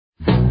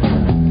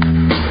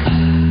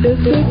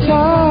It's the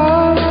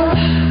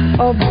time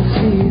of the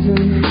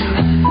season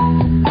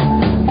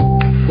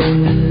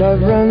when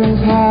love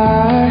runs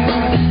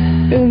high.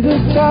 In the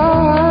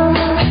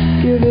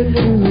time, give it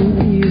to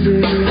me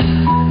easy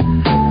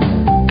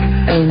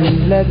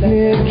and let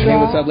me try. Hey,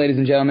 what's up, ladies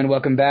and gentlemen?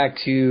 Welcome back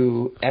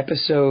to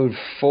episode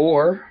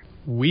 4.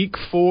 Week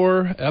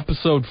 4,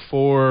 episode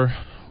 4.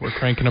 We're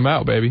cranking them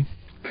out, baby.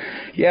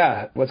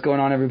 Yeah, what's going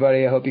on,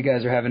 everybody? I hope you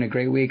guys are having a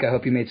great week. I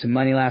hope you made some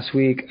money last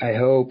week. I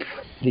hope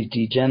the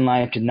Degen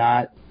life did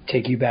not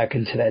take you back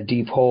into that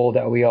deep hole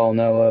that we all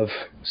know of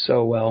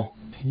so well.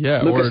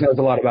 Yeah, Lucas knows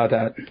a lot about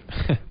that.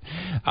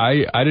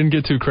 I didn't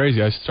get too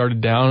crazy. I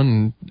started down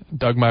and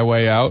dug my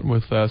way out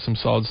with some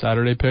solid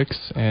Saturday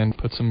picks and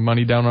put some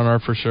money down on our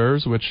for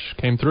sure's, which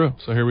came through.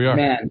 So here we are.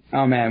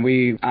 I'm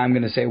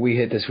going to say we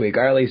hit this week,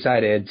 or at least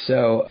I did.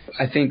 So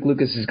I think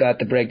Lucas has got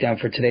the breakdown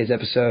for today's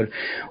episode.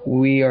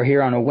 We are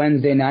here on a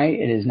Wednesday night.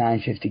 It is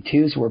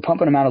 9:52, so we're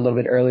pumping them out a little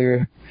bit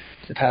earlier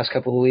the past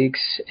couple of weeks.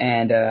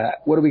 And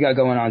what do we got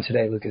going on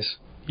today, Lucas?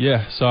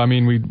 Yeah, so I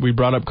mean, we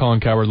brought up Colin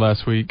Cowherd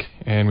last week,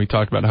 and we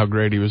talked about how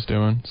great he was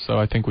doing. So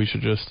I think we should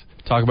just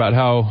talk about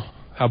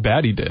how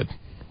bad he did.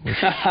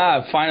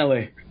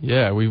 Finally.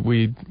 Yeah,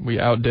 we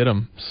outdid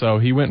him. So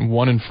he went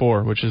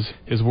 1-4, which is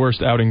his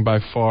worst outing by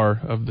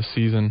far of the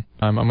season.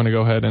 I'm going to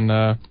go ahead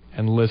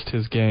and list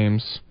his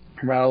games.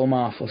 Rattle them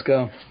off. Let's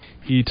go.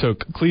 He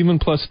took Cleveland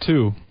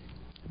 +2.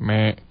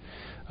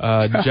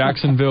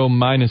 Jacksonville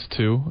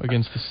 -2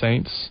 against the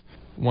Saints.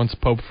 Once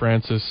Pope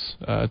Francis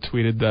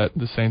tweeted that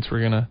the Saints were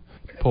gonna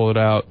pull it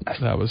out,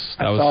 that was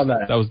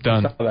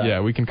done.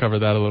 Yeah, we can cover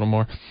that a little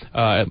more.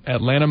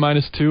 Atlanta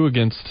 -2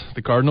 against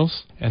the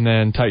Cardinals, and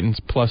then Titans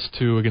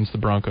 +2 against the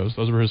Broncos.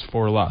 Those were his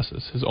 4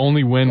 losses. His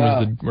only win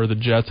were the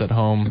Jets at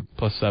home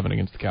 +7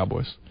 against the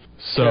Cowboys.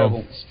 So,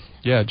 terrible.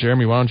 Yeah,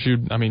 Jeremy, why don't you?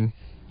 I mean,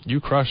 you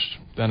crushed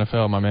the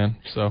NFL, my man.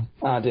 So.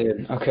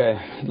 Dude. Okay,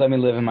 let me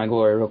live in my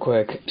glory real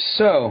quick.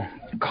 So.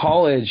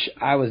 College,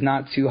 I was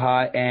not too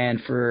hot,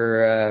 and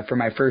for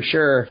my for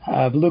sure,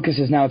 Lucas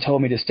has now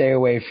told me to stay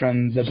away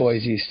from the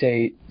Boise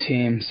State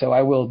team, so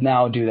I will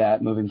now do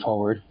that moving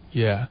forward.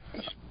 Yeah,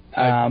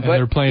 but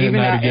they're playing at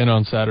night again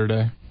on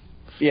Saturday.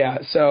 Yeah,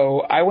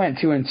 so I went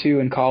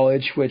 2-2 in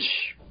college,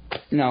 which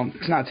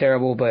it's not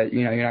terrible, but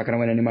you're not going to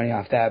win any money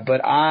off that.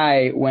 But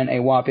I went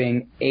a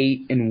whopping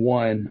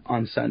 8-1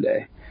 on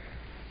Sunday.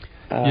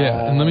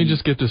 Yeah, and let me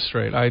just get this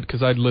straight,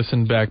 because I'd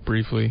listened back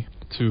briefly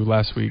to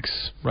last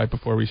week's right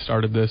before we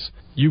started this.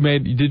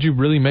 Did you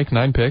really make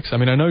 9 picks? I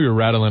mean, I know you're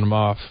rattling them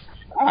off.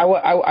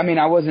 I mean,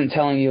 I wasn't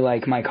telling you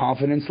like my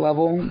confidence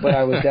level, but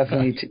I was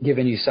definitely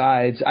giving you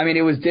sides. I mean,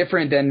 it was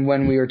different than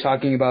when we were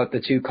talking about the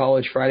 2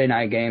 college Friday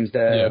night games,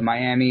 the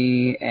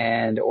Miami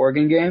and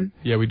Oregon game.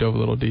 Yeah, we dove a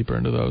little deeper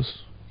into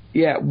those.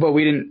 Yeah, but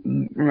we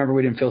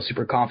didn't feel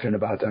super confident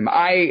about them.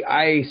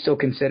 I still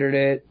considered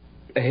it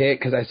a hit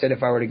because I said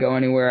if I were to go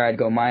anywhere, I'd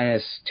go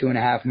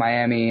 -2.5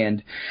 Miami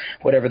and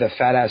whatever the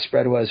fat ass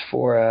spread was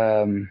for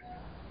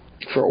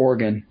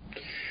Oregon.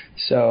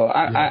 So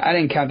I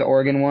didn't count the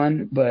Oregon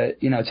one, but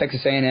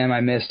Texas A&M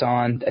I missed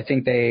on. I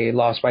think they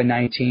lost by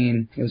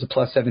 19. It was a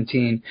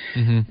 +17.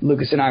 Mm-hmm.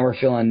 Lucas and I were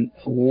feeling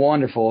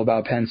wonderful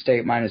about Penn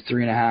State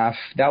 -3.5.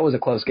 That was a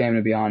close game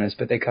to be honest,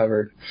 but they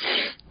covered.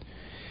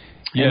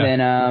 Yeah. And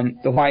then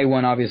the Hawaii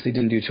one obviously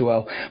didn't do too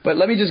well. But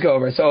let me just go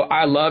over it. So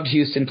I loved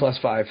Houston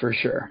 +5 for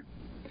sure.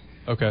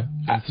 Okay.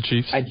 Against the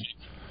Chiefs?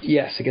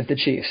 Yes, against the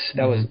Chiefs.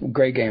 That was a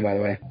great game, by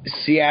the way.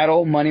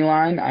 Seattle, money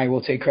line. I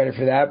will take credit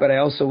for that. But I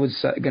also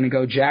was going to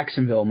go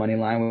Jacksonville, money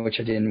line,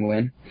 which I didn't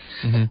win.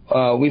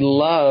 Mm-hmm. We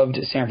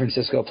loved San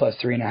Francisco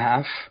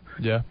 +3.5.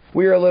 Yeah.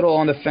 We were a little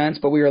on the fence,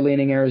 but we were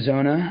leaning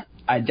Arizona.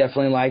 I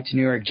definitely liked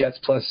New York Jets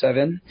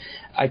 +7.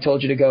 I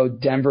told you to go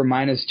Denver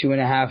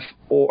 -2.5,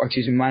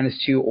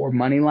 -2 or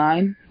money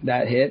line.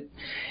 That hit.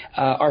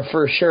 Our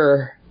for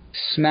sure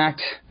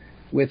smacked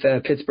with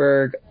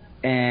Pittsburgh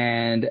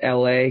and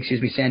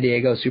San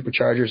Diego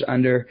Superchargers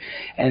under.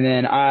 And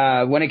then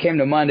when it came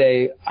to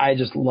Monday, I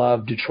just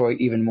loved Detroit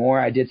even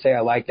more. I did say I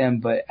liked them,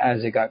 but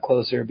as it got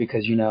closer,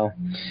 because, you're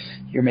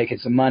making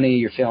some money,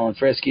 you're feeling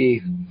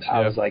frisky,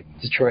 I was like,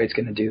 Detroit's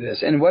going to do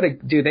this. And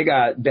they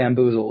got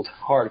bamboozled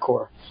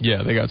hardcore.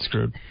 Yeah, they got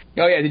screwed.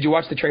 Oh, yeah, did you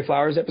watch the Trey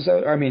Flowers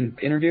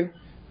interview?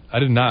 I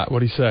did not. What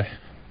did he say?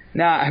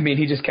 Nah, I mean,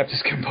 he just kept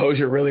his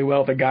composure really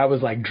well. The guy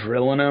was,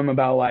 drilling him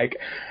about,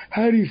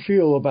 how do you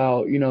feel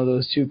about,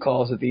 those 2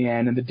 calls at the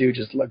end? And the dude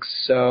just looked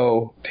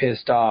so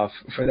pissed off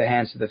for the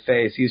hands to the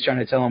face. He was trying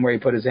to tell him where he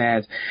put his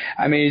hands.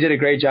 I mean, he did a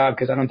great job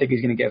because I don't think he's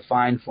going to get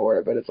fined for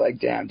it. But it's like,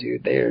 damn,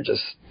 dude, they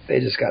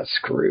just got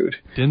screwed.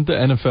 Didn't the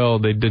NFL,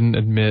 they didn't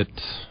admit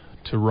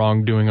to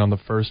wrongdoing on the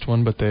first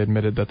one, but they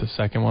admitted that the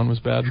second one was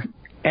bad?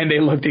 And they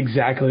looked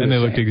exactly the same. And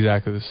they looked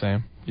exactly the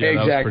same. Yeah,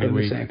 exactly that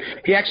was the same.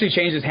 He actually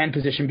changed his hand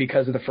position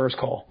because of the first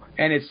call,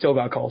 and it still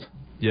got called.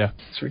 Yeah.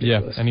 It's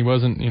ridiculous. Yeah, and he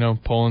wasn't,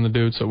 pulling the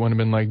dude, so it wouldn't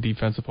have been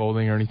defensive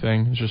holding or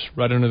anything. It was just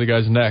right under the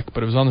guy's neck,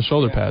 but it was on the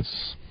shoulder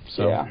pads.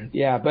 So.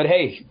 Yeah, but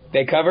hey,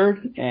 they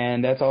covered,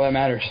 and that's all that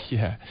matters.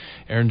 Yeah,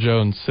 Aaron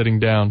Jones sitting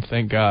down,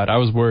 thank God. I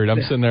was worried.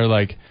 I'm sitting there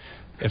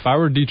if I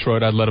were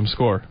Detroit, I'd let them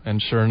score.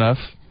 And sure enough,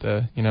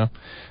 the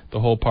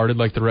hole parted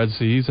like the Red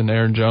Seas, and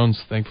Aaron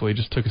Jones thankfully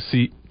just took a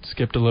seat,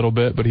 skipped a little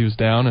bit, but he was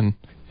down,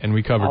 and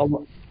we covered.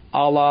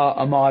 A la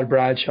Ahmad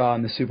Bradshaw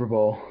in the Super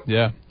Bowl.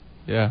 Yeah.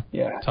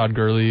 Todd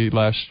Gurley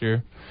last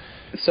year.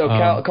 So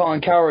Colin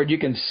Cowherd, you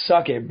can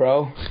suck it,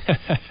 bro.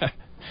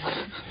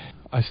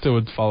 I still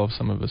would follow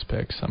some of his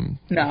picks.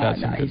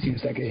 He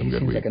seems like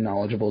a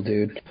knowledgeable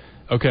dude.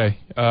 Okay.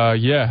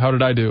 How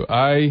did I do?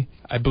 I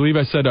believe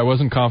I said I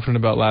wasn't confident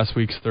about last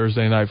week's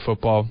Thursday night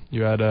football.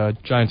 You had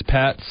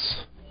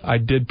Giants-Pats. I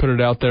did put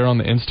it out there on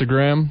the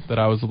Instagram that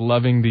I was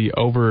loving the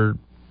over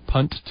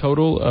punt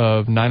total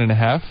of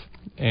 9.5,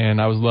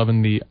 and I was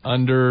loving the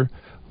under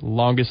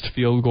longest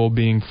field goal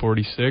being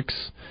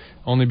 46,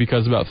 only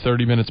because about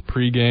 30 minutes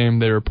pregame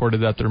they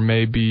reported that there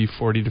may be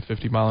 40 to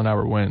 50 mile an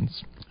hour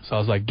winds. So I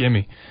was like, give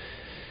me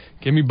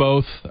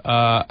both.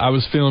 I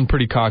was feeling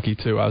pretty cocky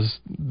too.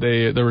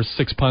 There were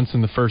 6 punts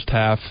in the first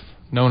half.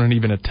 No one had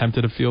even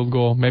attempted a field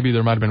goal. Maybe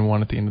there might have been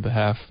one at the end of the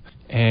half.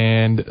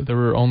 And there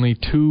were only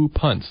 2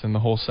 punts in the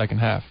whole second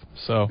half.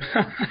 So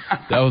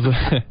that was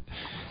a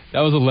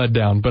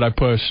letdown. But I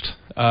pushed.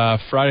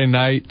 Friday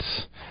night,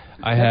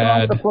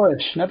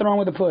 Nothing wrong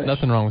with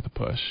the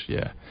push.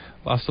 Yeah,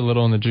 lost a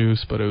little in the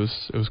juice, but it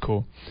was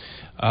cool.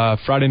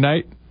 Friday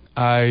night,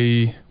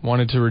 I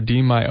wanted to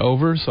redeem my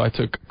over, so I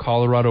took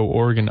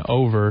Colorado-Oregon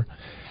over,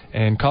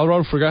 and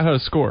Colorado forgot how to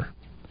score.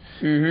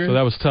 Mm-hmm. So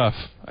that was tough.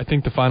 I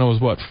think the final was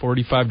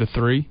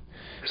 45-3.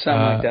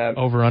 Something like that.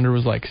 Over-under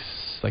was like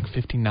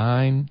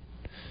 59,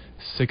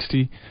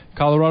 60.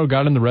 Colorado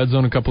got in the red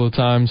zone a couple of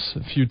times,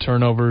 a few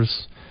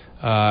turnovers.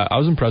 I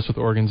was impressed with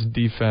Oregon's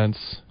defense.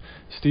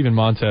 Steven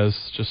Montez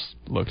just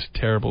looked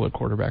terrible at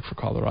quarterback for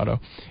Colorado.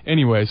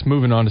 Anyways,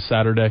 moving on to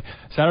Saturday.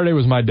 Saturday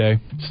was my day.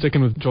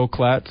 Sticking with Joel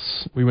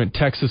Klatz, we went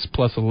Texas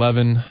plus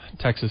 11,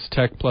 Texas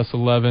Tech plus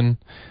 11.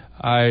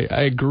 I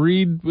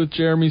agreed with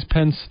Jeremy's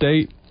Penn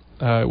State.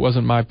 It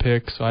wasn't my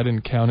pick, so I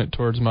didn't count it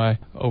towards my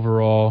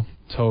overall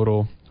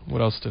total.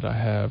 What else did I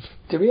have?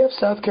 Did we have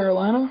South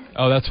Carolina?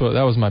 Oh, that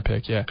was my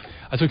pick, yeah.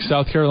 I took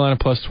South Carolina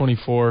plus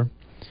 24.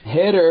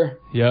 Hitter.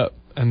 Yep.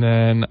 And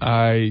then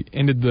I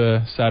ended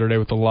the Saturday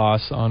with a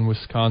loss on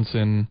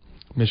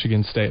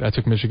Wisconsin-Michigan State. I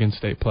took Michigan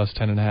State plus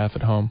 10.5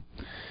 at home.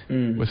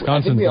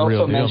 Wisconsin's the real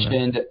deal, man. We also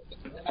mentioned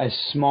a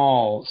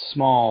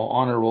small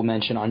honorable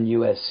mention on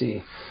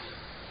USC.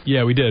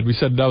 Yeah, we did. We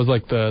said that was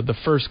like the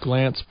first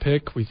glance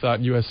pick. We thought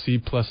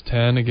USC plus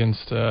 10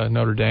 against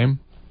Notre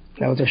Dame.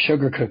 That was a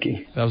sugar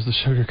cookie. That was the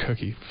sugar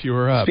cookie.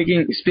 Fewer up.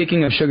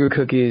 Speaking of sugar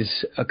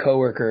cookies, a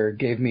coworker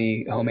gave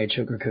me homemade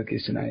sugar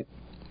cookies tonight.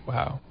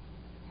 Wow.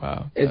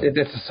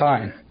 It's a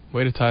sign.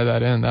 Way to tie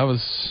that in. That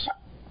was...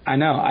 I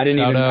know. I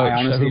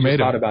honestly just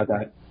thought about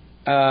that.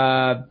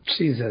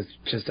 She's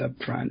just up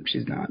front.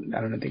 She's not.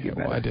 I don't think you're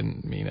better. Well, I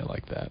didn't mean it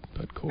like that,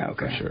 but cool.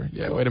 Okay. For sure.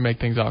 Yeah, cool. Way to make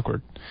things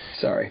awkward.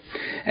 Sorry.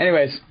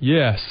 Anyways.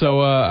 Yeah, so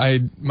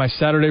my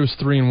Saturday was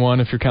 3-1.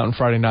 If you're counting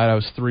Friday night, I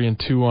was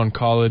 3-2 on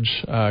college.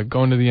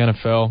 Going to the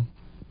NFL,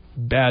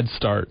 bad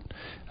start.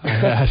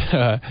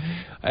 I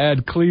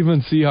had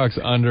Cleveland Seahawks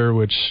under,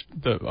 which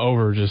the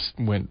over just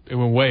went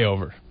way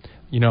over.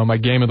 You know, my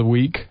game of the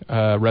week,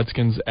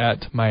 Redskins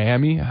at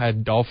Miami. I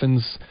had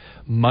Dolphins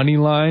money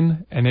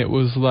line, and it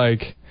was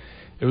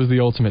the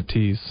ultimate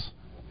tease.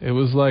 It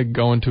was like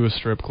going to a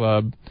strip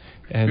club,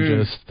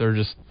 and they're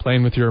just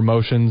playing with your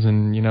emotions,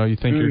 and you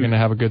think you're going to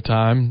have a good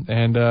time,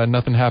 and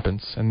nothing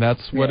happens. And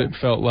that's what it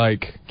felt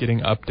like getting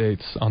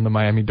updates on the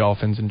Miami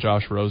Dolphins and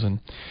Josh Rosen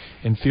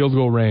in field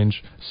goal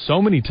range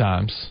so many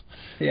times.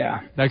 Yeah.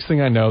 Next thing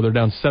I know, they're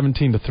down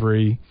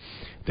 17-3.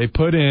 They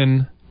put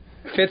in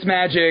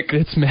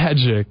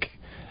Fitzmagic,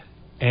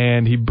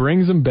 and he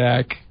brings them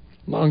back.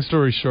 Long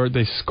story short,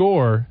 they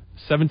score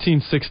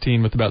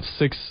 17-16 with about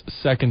 6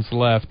 seconds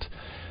left.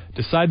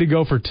 Decide to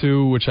go for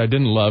 2, which I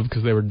didn't love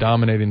because they were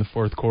dominating the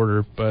fourth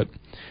quarter, but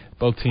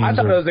both teams I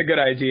thought it was a good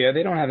idea.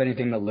 They don't have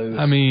anything to lose.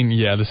 I mean,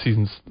 yeah, the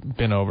season's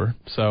been over,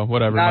 so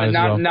whatever.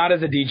 Not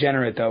as a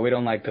degenerate, though. We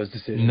don't like those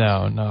decisions.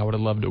 No, I would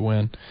have loved to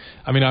win.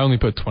 I mean, I only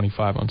put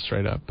 25 on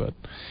straight up, but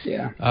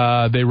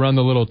yeah. They run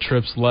the little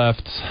trips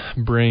left,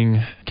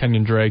 bring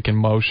Kenyon Drake in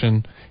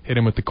motion, hit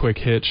him with the quick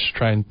hitch,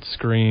 try and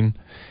screen.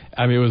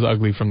 I mean, it was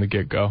ugly from the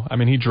get-go. I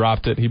mean, he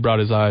dropped it. He brought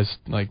his eyes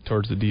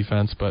towards the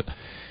defense, but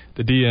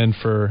the D-end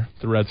for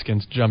the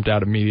Redskins jumped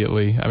out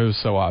immediately. I mean, it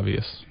was so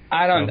obvious.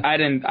 I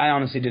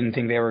honestly didn't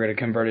think they were going to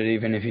convert it,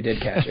 even if he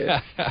did catch it.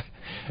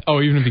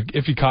 Oh, even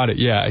if he caught it,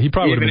 yeah, he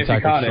probably would have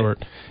been tackled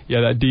short.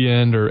 Yeah, that D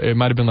end, or it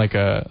might have been like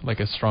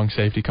a strong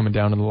safety coming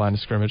down to the line of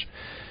scrimmage.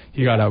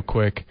 He got out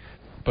quick,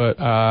 but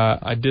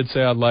I did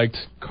say I liked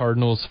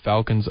Cardinals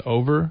Falcons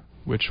over,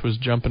 which was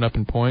jumping up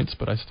in points,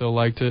 but I still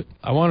liked it.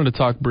 I wanted to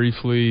talk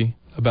briefly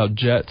about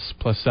Jets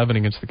plus 7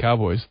 against the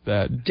Cowboys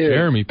that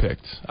Jeremy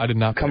picked. I did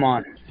not. Come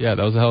on. Yeah,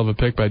 that was a hell of a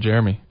pick by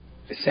Jeremy.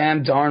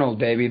 Sam Darnold,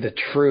 baby, the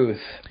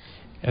truth.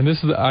 And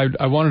this is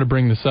I wanted to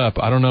bring this up.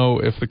 I don't know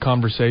if the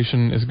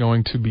conversation is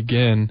going to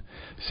begin.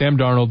 Sam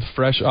Darnold,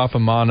 fresh off a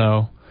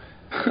mono,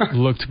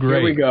 looked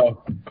great. Here we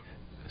go.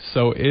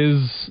 So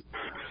is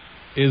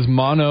is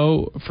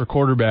mono for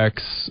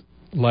quarterbacks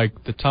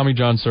like the Tommy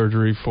John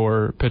surgery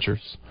for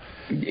pitchers?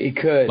 It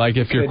could. Like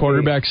if your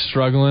quarterback's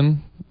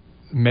struggling,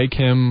 make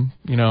him,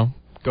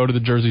 go to the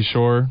Jersey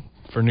Shore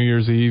for New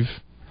Year's Eve,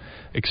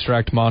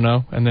 extract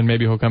mono, and then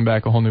maybe he'll come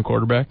back a whole new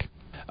quarterback.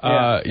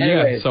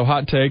 So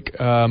hot take,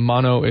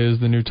 mono is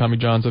the new Tommy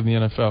Johns of the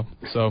NFL.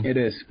 So it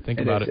is. Think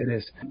about it. It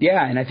is.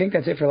 Yeah, and I think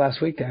that's it for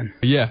last week then.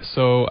 Yeah,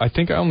 so I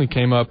think I only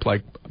came up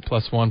like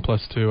 +1,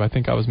 +2. I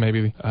think I was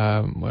maybe,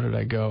 what did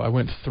I go? I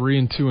went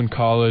 3-2 in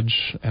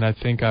college, and I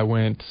think I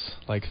went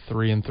like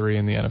 3-3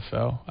 in the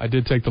NFL. I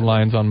did take the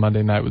Lions on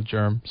Monday night with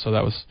Germ, so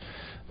that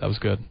was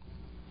good.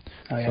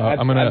 Oh, yeah. So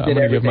I'm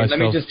gonna give myself. Let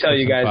me just tell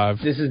you guys, 5.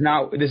 this is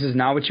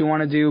not what you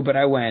want to do, but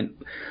I went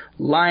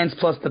Lions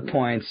plus the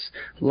points,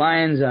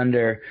 Lions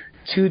under,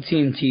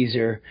 2-team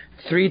teaser,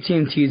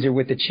 3-team teaser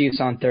with the Chiefs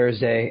on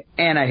Thursday,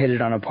 and I hit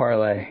it on a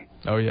parlay.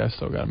 Oh yeah, I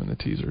still got him in the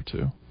teaser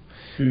too.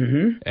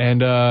 Mm-hmm.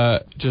 And I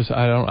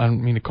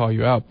don't mean to call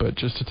you out, but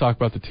just to talk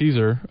about the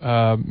teaser,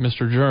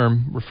 Mr.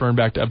 Germ, referring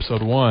back to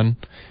episode 1,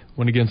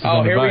 went against his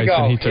own advice,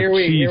 and he took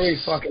Chiefs, here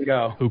we fucking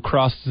go, who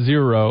crossed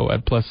 0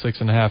 at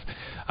 +6.5.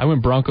 I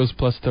went Broncos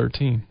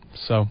 +13.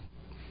 So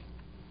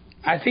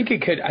I think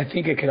it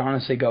could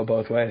honestly go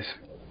both ways.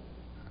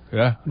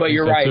 Yeah. But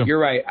you're right. You're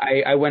right.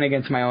 I went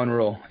against my own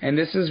rule, and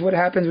this is what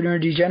happens when you're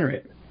a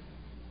degenerate.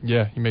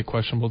 Yeah, you make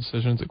questionable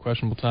decisions at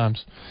questionable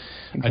times.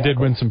 Exactly. I did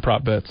win some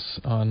prop bets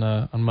on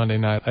Monday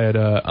night. I had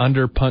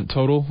under punt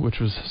total, which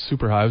was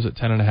super high. It was at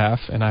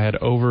 10.5, and I had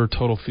over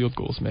total field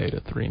goals made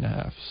at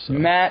 3.5. So.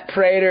 Matt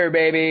Prater,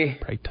 baby.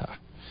 Prater.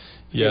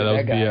 Yeah, that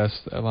was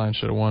BS. That line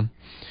should have won.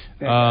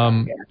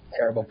 Yeah,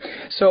 terrible.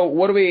 So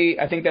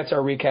I think that's our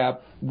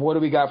recap. What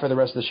do we got for the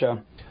rest of the show?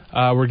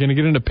 We're going to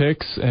get into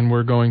picks, and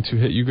we're going to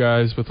hit you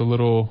guys with a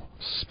little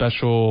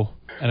special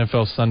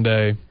NFL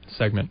Sunday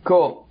segment.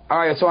 Cool. All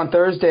right, so on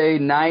Thursday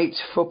night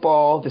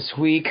football this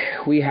week,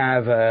 we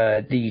have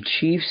the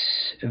Chiefs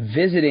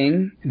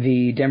visiting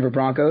the Denver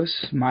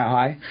Broncos, mile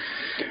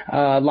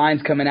high.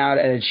 Line's coming out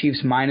at a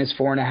Chiefs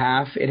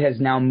 -4.5. It has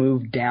now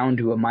moved down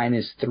to a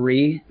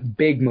 -3.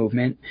 Big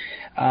movement.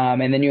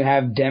 And then you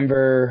have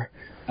Denver,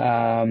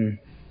 coming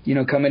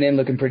in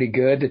looking pretty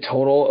good. The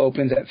total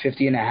opens at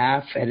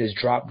 50.5. It has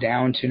dropped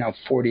down to now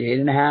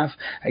 48.5.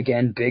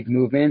 Again, big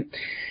movement.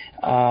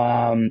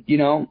 I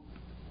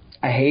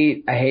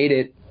hate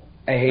it.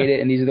 I hate it,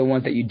 and these are the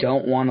ones that you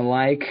don't want to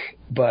like.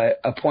 But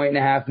a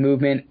 1.5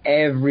 movement,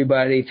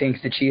 everybody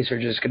thinks the Chiefs are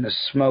just going to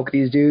smoke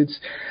these dudes.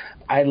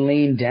 I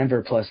lean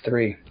Denver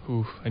 +3.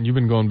 Ooh, and you've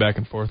been going back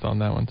and forth on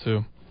that one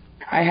too.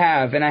 I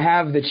have, and I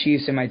have the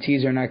Chiefs in my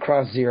teaser, and I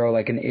crossed 0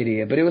 like an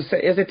idiot. But it was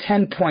a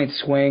 10-point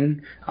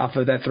swing off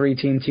of that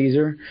 3-team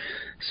teaser.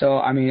 So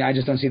I mean, I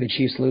just don't see the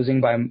Chiefs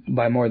losing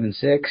by more than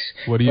 6.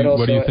 What are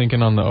you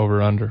thinking on the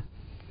over/under?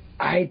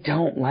 I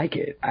don't like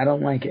it.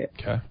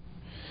 Okay.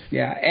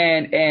 Yeah,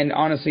 and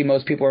honestly,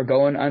 most people are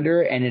going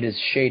under, and it is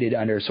shaded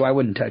under, so I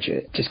wouldn't touch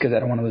it just because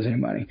I don't want to lose any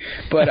money.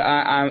 But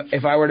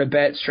if I were to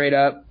bet straight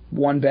up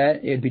one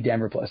bet, it'd be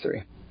Denver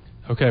 +3.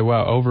 Okay,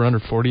 wow, over under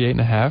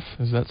 48.5.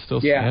 Is that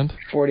still stand?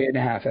 Yeah,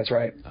 48.5. That's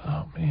right.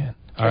 Oh man,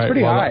 that's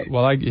pretty high.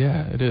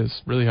 Yeah, it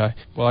is really high.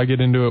 While I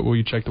get into it, will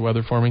you check the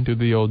weather for me? Do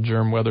the old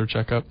Germ weather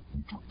checkup.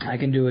 I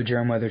can do a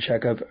Germ weather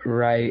checkup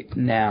right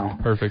now.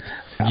 Perfect.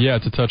 Yeah,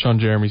 to touch on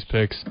Jeremy's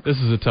picks, this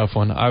is a tough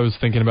one. I was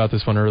thinking about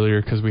this one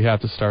earlier because we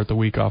have to start the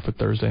week off with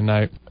Thursday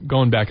night.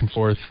 Going back and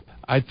forth,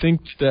 I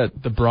think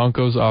that the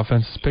Broncos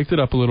offense has picked it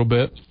up a little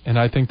bit, and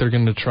I think they're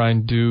going to try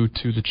and do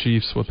to the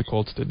Chiefs what the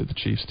Colts did to the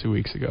Chiefs 2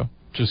 weeks ago.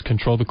 Just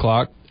control the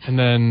clock. And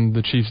then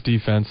the Chiefs'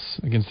 defense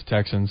against the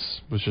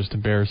Texans was just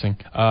embarrassing.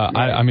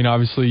 I mean,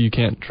 obviously you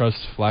can't trust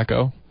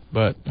Flacco,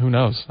 but who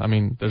knows? I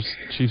mean, there's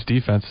Chiefs'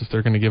 defense. If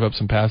they're going to give up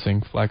some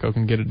passing, Flacco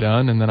can get it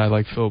done. And then I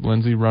like Philip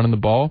Lindsay running the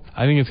ball.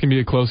 I think it's going to be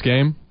a close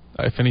game.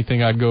 If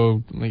anything, I'd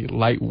go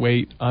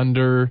lightweight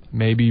under,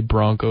 maybe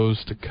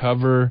Broncos to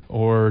cover,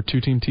 or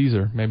 2-team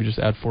teaser. Maybe just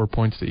add 4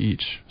 points to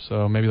each.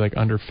 So maybe like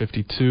under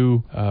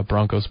 52,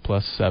 Broncos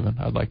 +7.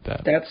 I'd like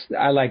that.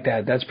 I like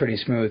that. That's pretty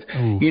smooth.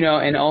 Ooh.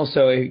 And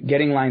also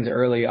getting lines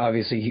early,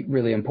 obviously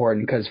really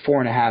important because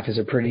 4.5 is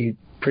a pretty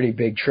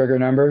big trigger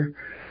number.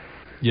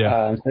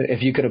 Yeah.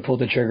 If you could have pulled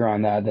the trigger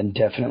on that, then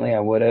definitely I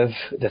would have.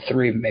 The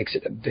 3 makes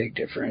it a big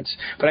difference.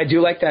 But I do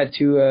like that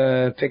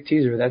 2-pick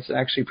teaser. That's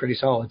actually pretty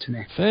solid to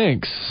me.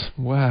 Thanks.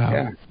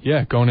 Wow.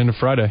 Yeah, going into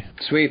Friday.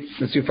 Sweet.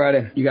 Let's do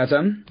Friday. You got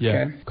something? Yeah.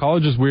 Okay.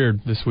 College is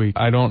weird this week.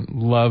 I don't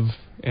love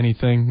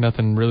anything.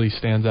 Nothing really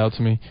stands out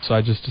to me. So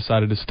I just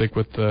decided to stick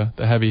with the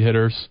heavy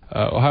hitters.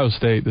 Ohio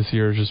State this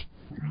year has just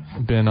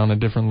been on a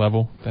different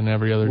level than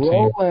every other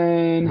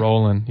team.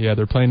 Rolling. Yeah,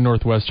 they're playing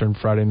Northwestern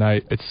Friday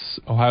night. It's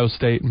Ohio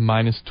State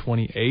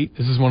 -28.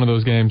 This is one of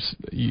those games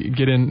you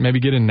get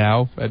in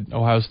now at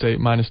Ohio State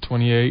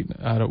 -28.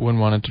 I wouldn't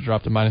want it to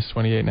drop to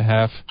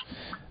 -28.5.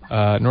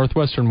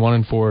 Northwestern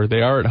 1-4.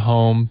 They are at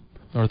home.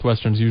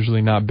 Northwestern's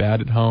usually not bad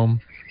at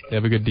home. They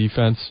have a good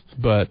defense,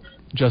 but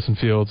Justin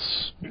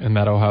Fields and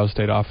that Ohio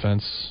State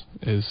offense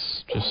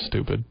is just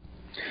stupid.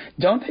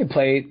 Don't they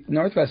play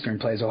Northwestern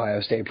plays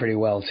Ohio State pretty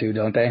well too,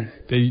 don't they?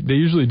 They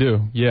usually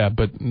do, yeah.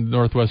 But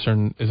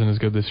Northwestern isn't as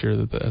good this year as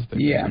they've been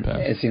in the past.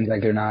 It seems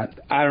like they're not.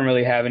 I don't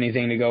really have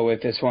anything to go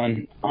with this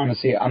one.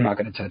 Honestly, I'm not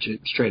going to touch it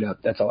straight up.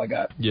 That's all I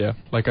got. Yeah,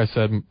 like I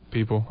said,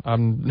 people, I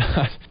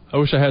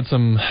wish I had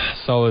some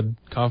solid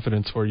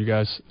confidence for you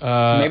guys.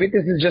 Maybe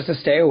this is just a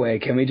stay away.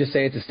 Can we just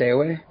say it's a stay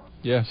away?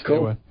 Yeah, stay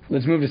away.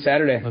 Let's move to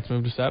Saturday.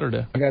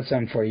 I got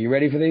something for you. You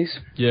ready for these?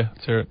 Yeah,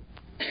 let's hear it.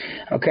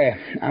 Okay,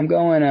 I'm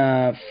going,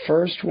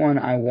 first one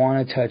I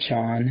want to touch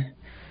on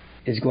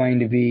is going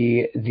to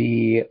be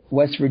the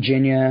West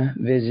Virginia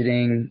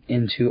visiting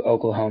into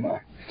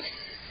Oklahoma.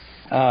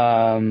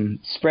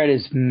 Spread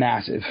is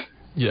massive.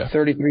 Yeah.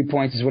 33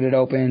 points is what it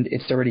opened.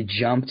 It's already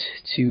jumped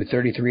to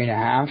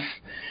 33.5.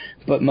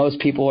 But most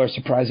people are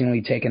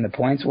surprisingly taking the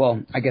points.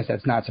 Well, I guess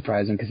that's not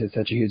surprising because it's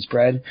such a huge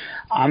spread.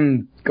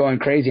 I'm going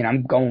crazy, and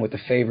I'm going with the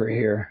favorite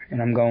here,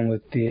 and I'm going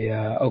with the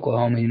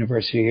Oklahoma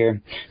University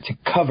here to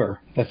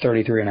cover the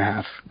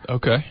 33.5.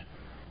 Okay.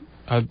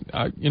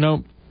 You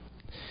know,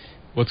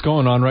 what's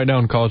going on right now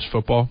in college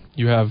football,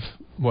 you have,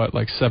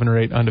 like 7 or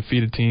 8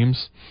 undefeated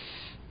teams,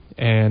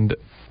 and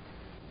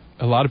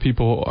a lot of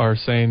people are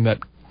saying that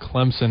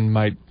Clemson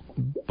might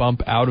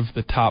bump out of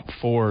the top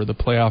 4, the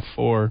playoff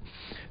 4,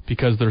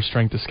 because their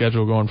strength of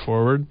schedule going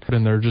forward,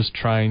 and they're just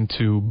trying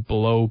to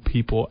blow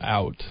people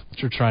out.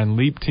 They're trying to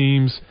leap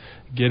teams,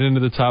 get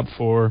into the top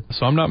 4.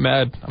 So I'm not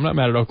mad. I'm not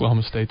mad at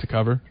Oklahoma State to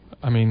cover.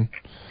 I mean,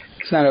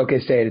 it's not OK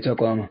State. It's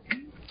Oklahoma.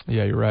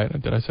 Yeah, you're right.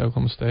 Did I say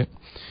Oklahoma State?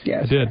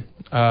 Yeah, I did.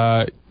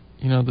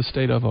 You know, the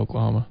state of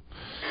Oklahoma.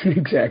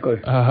 Exactly.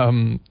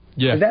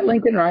 Yeah. Is that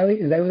Lincoln Riley?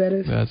 Is that who that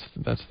is?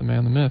 That's the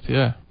man, the myth.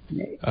 Yeah.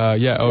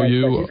 Yeah.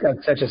 OU. He's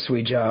got such a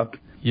sweet job.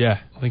 Yeah,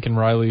 Lincoln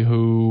Riley,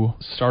 who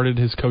started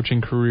his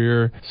coaching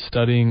career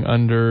studying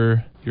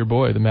under your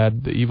boy,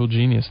 the evil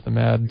genius, the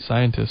mad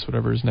scientist,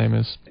 whatever his name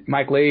is.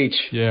 Mike Leach.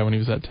 Yeah, when he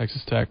was at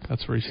Texas Tech,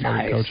 that's where he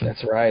started coaching.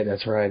 That's right.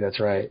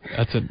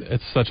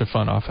 It's such a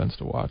fun offense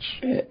to watch.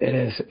 It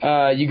is.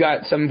 You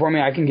got something for me?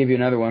 I can give you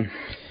another one.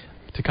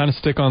 To kind of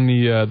stick on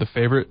the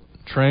favorite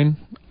train,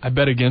 I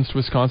bet against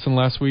Wisconsin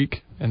last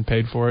week and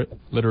paid for it,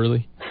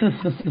 literally.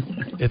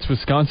 It's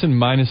Wisconsin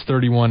minus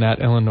 31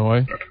 at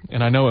Illinois,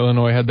 and I know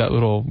Illinois had that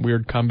little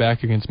weird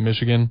comeback against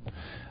Michigan.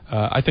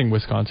 I think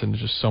Wisconsin is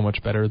just so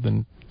much better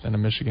than a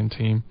Michigan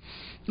team.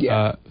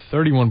 Yeah.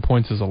 31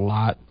 points is a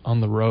lot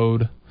on the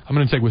road. I'm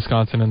going to take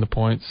Wisconsin in the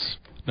points.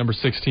 Number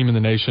 6 team in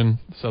the nation,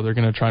 so they're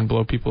going to try and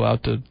blow people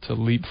out to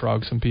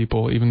leapfrog some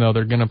people, even though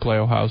they're going to play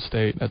Ohio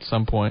State at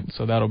some point.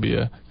 So that'll be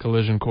a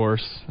collision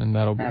course, and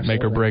that'll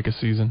make or break a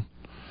season.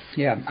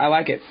 Yeah, I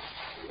like it.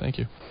 Thank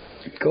you.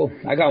 Cool.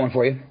 I got one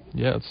for you.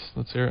 Yeah,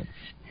 let's hear it.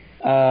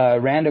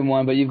 Random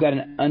one, but you've got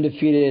an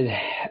undefeated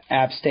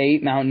App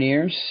State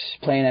Mountaineers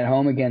playing at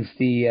home against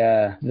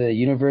the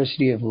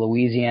University of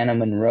Louisiana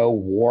Monroe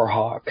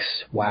Warhawks.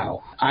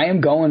 Wow. I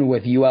am going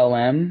with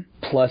ULM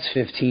plus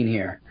 15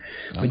 here.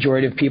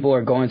 Majority of people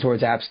are going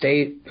towards App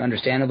State.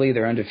 Understandably,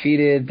 they're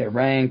undefeated. They're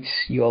ranked.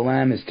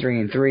 ULM is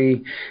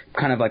 3-3,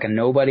 kind of like a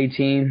nobody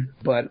team.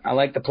 But I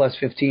like the plus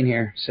 15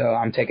 here, so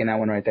I'm taking that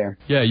one right there.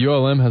 Yeah,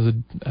 ULM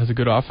has a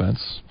good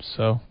offense.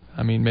 So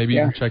I mean, maybe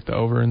you can check the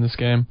over in this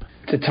game.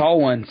 It's a tall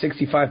one,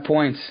 65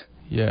 points.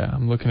 Yeah,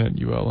 I'm looking at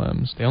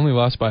ULM's. They only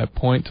lost by a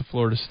point to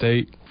Florida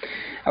State.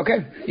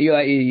 Okay, you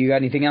got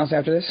anything else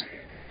after this?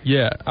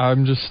 Yeah,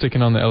 I'm just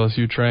sticking on the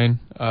LSU train.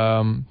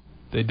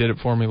 They did it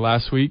for me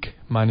last week,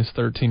 minus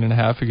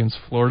 13.5 against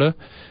Florida.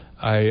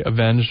 I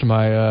avenged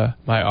my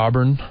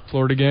Auburn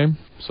Florida game,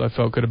 so I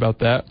felt good about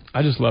that.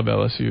 I just love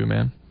LSU,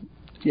 man.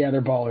 Yeah,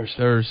 they're ballers.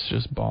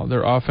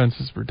 Their offense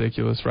is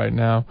ridiculous right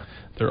now.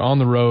 They're on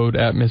the road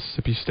at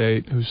Mississippi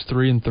State, who's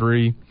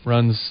 3-3,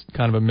 runs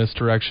kind of a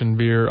misdirection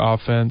veer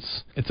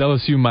offense. It's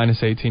LSU minus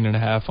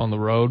 18.5 on the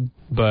road,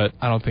 but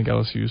I don't think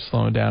LSU is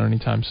slowing down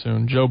anytime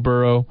soon. Joe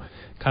Burrow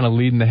kind of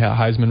leading the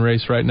Heisman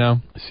race right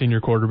now.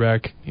 Senior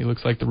quarterback. He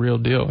looks like the real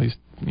deal. He's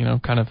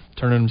kind of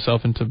turning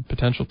himself into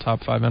potential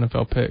top 5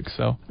 NFL pick.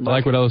 So I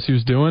like what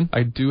LSU's doing.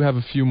 I do have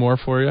a few more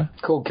for you.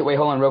 Cool. Wait,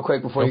 hold on real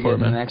quick before you get to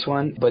the next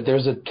one. But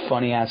there's a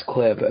funny-ass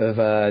clip of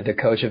the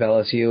coach of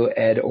LSU,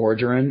 Ed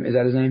Orgeron. Is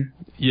that his name?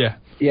 Yeah.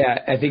 Yeah,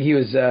 I think he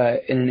was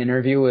in an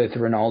interview with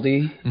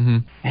Rinaldi. Mm-hmm.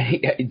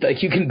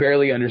 And you can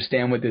barely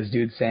understand what this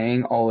dude's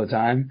saying all the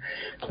time.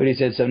 But he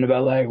said something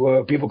about,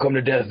 well, people come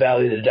to Death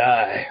Valley to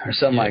die, or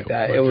something like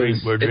that.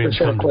 Where dreams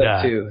come to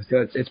die. Too,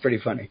 so it's pretty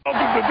funny.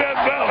 Welcome to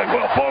Death Valley,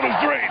 where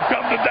opponents' dreams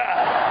come to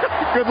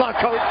die. Good luck,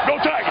 coach. Go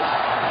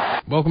Tigers.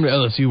 Welcome to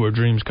LSU, where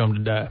dreams come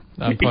to die.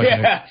 I'm probably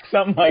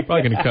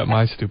going to cut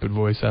my stupid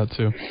voice out,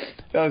 too.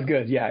 That was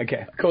good. Yeah,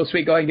 okay. Cool,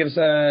 sweet. Go ahead and give us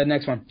the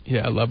next one.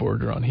 Yeah, I love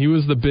Orgeron. He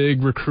was the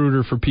big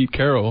recruiter for Pete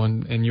Carroll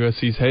in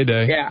USC's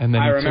heyday. Yeah, and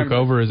then he took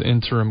over as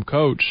interim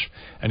coach,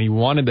 and he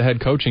wanted the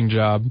head coaching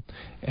job,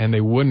 and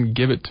they wouldn't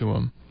give it to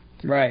him.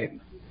 Right.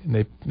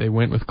 And they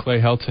went with Clay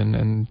Helton,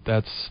 and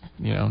that's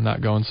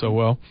not going so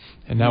well.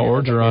 And now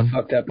Orgeron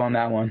fucked up on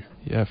that one.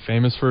 Yeah,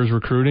 famous for his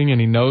recruiting, and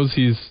he knows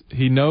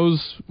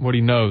what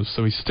he knows.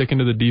 So he's sticking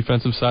to the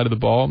defensive side of the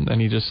ball, and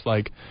he just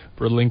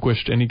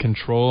relinquished any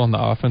control on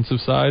the offensive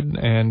side.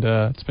 And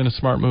it's been a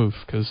smart move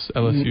because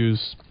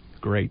LSU's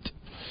great.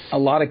 A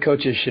lot of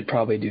coaches should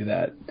probably do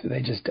that.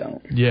 They just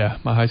don't. Yeah,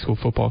 my high school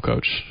football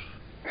coach.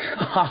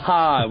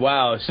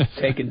 Wow,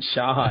 taking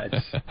shots.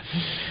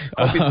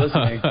 Hope he's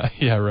listening.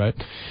 Yeah, right.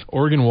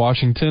 Oregon,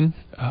 Washington.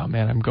 Oh,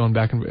 man, I'm going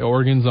back.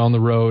 Oregon's on the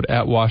road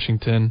at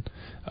Washington.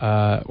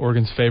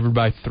 Oregon's favored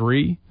by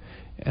 3,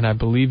 and I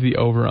believe the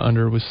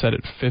over-under was set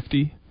at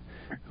 50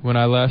 when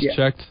I last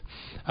checked.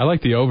 I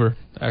like the over,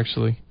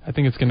 actually. I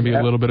think it's going to be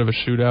a little bit of a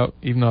shootout,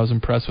 even though I was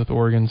impressed with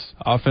Oregon's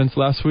offense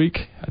last week.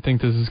 I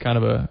think this is kind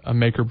of a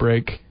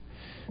make-or-break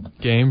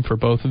game for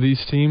both of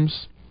these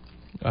teams.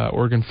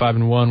 Oregon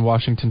 5-1,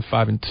 Washington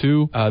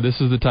 5-2.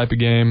 This is the type of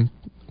game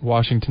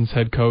Washington's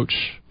head coach,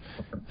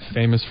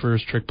 famous for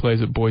his trick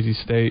plays at Boise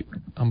State.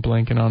 I'm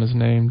blanking on his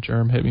name.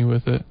 Jerm, hit me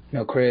with it.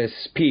 No,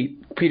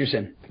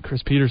 Peterson.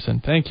 Chris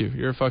Peterson. Thank you.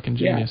 You're a fucking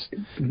genius. Yeah.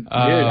 Dude,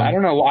 I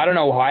don't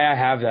know why I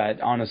have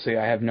that. Honestly,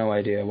 I have no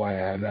idea why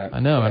I have that. I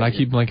know, and I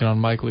keep blanking on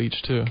Mike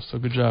Leach too. So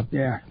good job.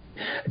 Yeah,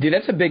 dude,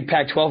 that's a big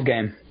Pac-12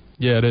 game.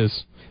 Yeah, it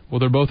is. Well,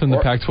 they're both in the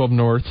Pac-12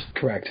 North.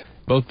 Correct.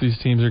 Both these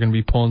teams are going to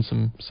be pulling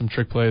some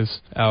trick plays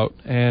out.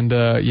 And,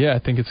 I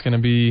think it's going to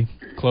be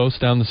close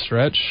down the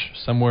stretch,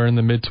 somewhere in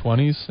the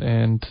mid-20s,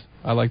 and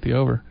I like the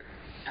over.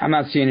 I'm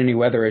not seeing any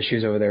weather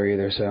issues over there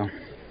either, so.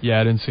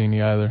 Yeah, I didn't see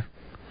any either.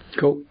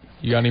 Cool.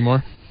 You got any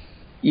more?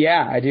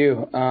 Yeah, I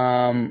do.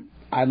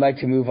 I'd like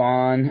to move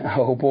on.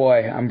 Oh,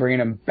 boy, I'm bringing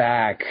them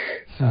back.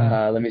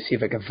 Let me see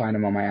if I can find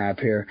them on my app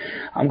here.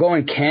 I'm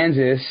going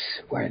Kansas.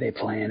 Where are they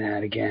playing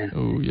at again?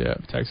 Oh, yeah,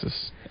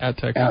 Texas. At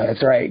Texas. Oh,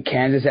 that's right.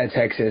 Kansas at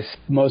Texas.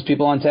 Most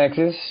people on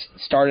Texas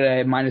started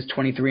at minus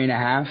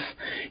 23.5.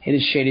 It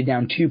is shaded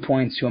down 2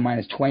 points to a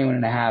minus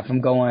 21.5.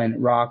 I'm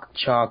going Rock,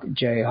 Chalk,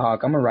 Jayhawk.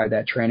 I'm going to ride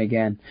that train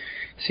again,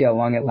 see how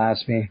long it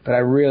lasts me. But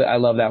I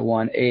love that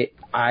one.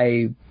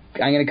 I'm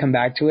going to come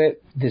back to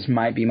it. This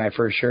might be my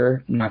first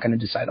sure. I'm not going to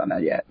decide on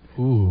that yet.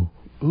 Ooh.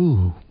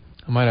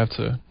 I might have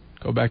to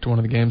go back to one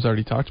of the games I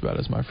already talked about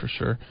as my for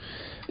sure.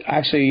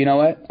 Actually, you know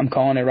what? I'm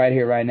calling it right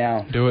here, right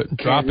now. Do it.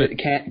 Drop it.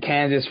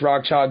 Kansas,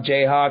 Rock Chalk,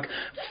 Jayhawk,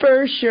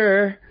 for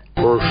sure.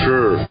 For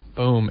sure.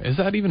 Boom. Is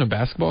that even a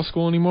basketball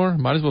school anymore?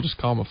 Might as well just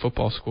call them a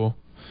football school.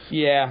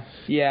 Yeah,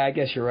 I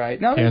guess you're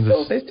right. No,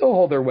 Kansas, they still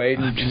hold their weight.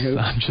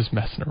 I'm just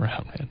messing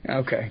around, man.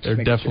 Okay. They're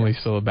definitely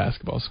still a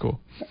basketball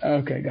school.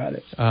 Okay, got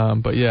it.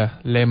 But yeah,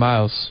 Les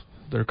Miles,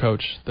 their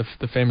coach,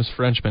 the famous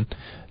Frenchman,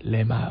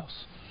 Les Miles.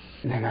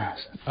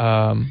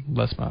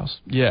 Les Miles.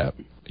 Yeah.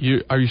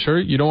 Are you sure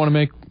you don't want to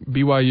make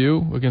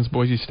BYU against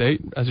Boise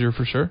State as your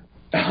for sure?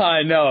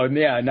 No.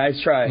 Yeah,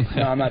 nice try.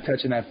 No, I'm not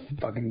touching that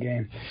fucking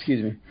game.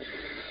 Excuse me.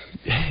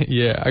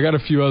 Yeah, I got a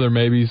few other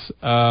maybes.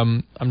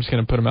 I'm just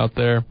going to put them out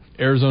there.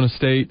 Arizona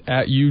State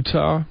at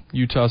Utah.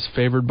 Utah's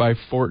favored by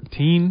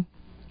 14.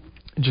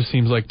 It just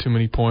seems like too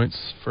many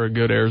points for a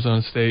good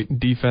Arizona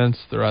State defense.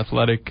 They're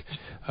athletic.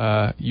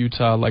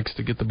 Utah likes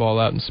to get the ball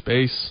out in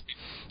space.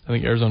 I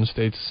think Arizona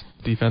State's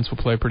defense will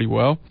play pretty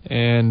well,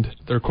 and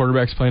their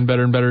quarterback's playing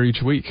better and better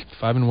each week.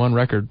 5-1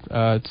 record.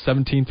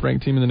 17th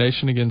ranked team in the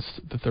nation against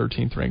the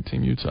 13th ranked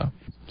team, Utah.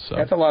 So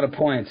that's a lot of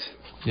points.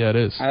 Yeah, it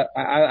is.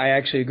 I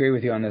actually agree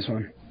with you on this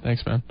one.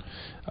 Thanks, man.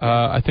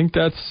 I think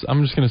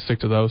I'm just going to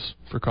stick to those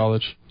for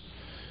college.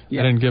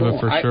 Yeah, I didn't give a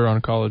for sure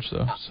on college,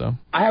 though. So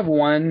I have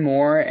one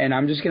more, and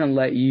I'm just going to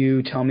let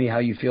you tell me how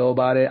you feel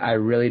about it. I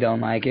really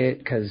don't like it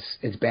because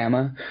it's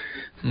Bama.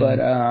 But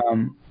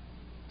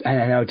and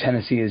I know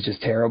Tennessee is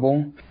just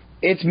terrible.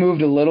 It's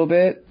moved a little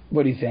bit.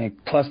 What do you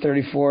think? Plus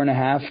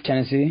 34.5,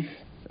 Tennessee?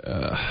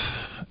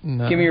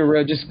 No. Give me your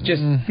real, just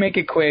make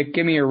it quick.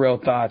 Give me your real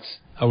thoughts.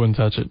 I wouldn't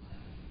touch it.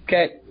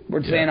 Okay,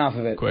 we're staying off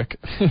of it.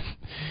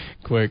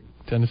 Quick.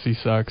 Tennessee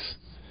sucks.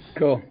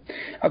 Cool.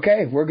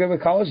 Okay, we're good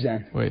with college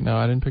then. Wait, no,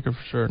 I didn't pick it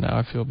for sure. Now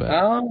I feel bad.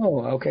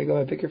 Oh, okay, go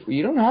ahead. Pick it.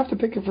 You don't have to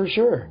pick it for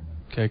sure.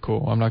 Okay,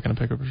 cool. I'm not going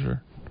to pick it for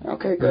sure.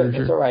 Okay, good.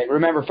 That's all right.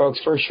 Remember, folks,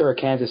 for sure,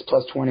 Kansas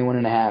plus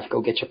 21.5.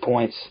 Go get your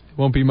points.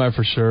 Won't be my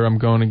for sure. I'm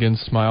going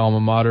against my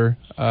alma mater.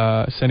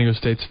 San Diego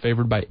State's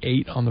favored by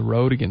 8 on the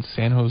road against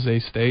San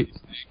Jose State.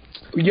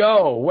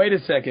 Yo, wait a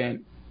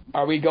second.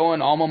 Are we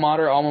going alma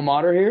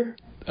mater here?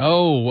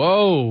 Oh,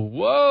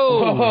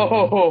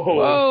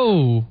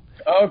 whoa.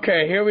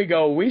 Okay, here we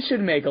go. We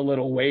should make a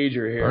little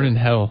wager here. Burn in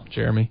hell,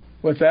 Jeremy.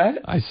 What's that?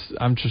 I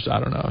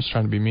don't know. I was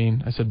trying to be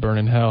mean. I said burn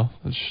in hell.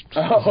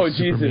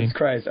 Jesus mean.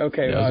 Christ.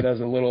 Okay, yeah, that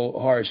was a little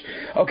harsh.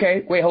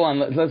 Okay, wait, hold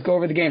on. Let's go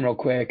over the game real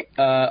quick.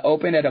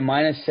 Opened at a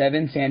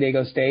 -7, San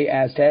Diego State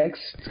Aztecs.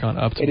 It's gone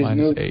up to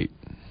 -8.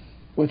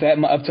 With that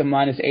up to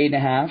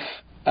 -8.5.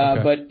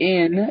 Okay. But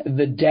in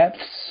the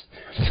depths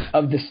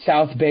of the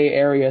South Bay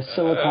area,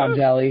 Silicon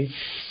Valley,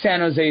 San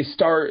Jose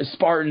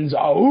Spartans.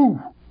 Oh.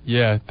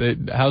 Yeah.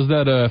 How's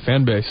that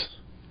fan base?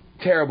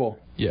 Terrible.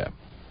 Yeah.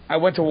 I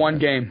went to one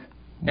game.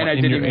 And I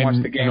didn't even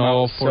watch the game. In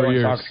all 4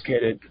 years.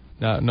 Intoxicated.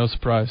 No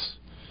surprise.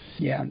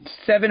 Yeah,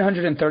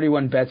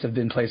 731 bets have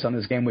been placed on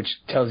this game, which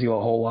tells you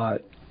a whole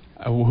lot.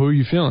 Who are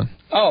you feeling?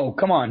 Oh,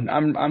 come on.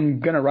 I'm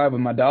going to ride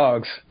with my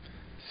dogs.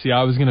 See,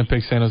 I was going to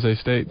pick San Jose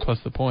State plus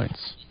the points.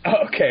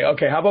 Okay.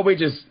 How about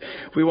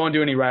we won't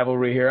do any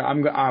rivalry here.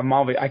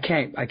 I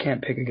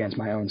can't pick against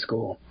my own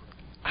school.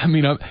 I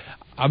mean,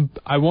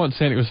 I want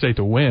San Diego State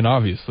to win,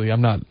 obviously.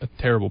 I'm not a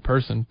terrible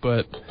person,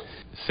 but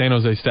San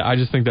Jose State, I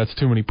just think that's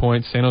too many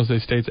points. San Jose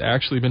State's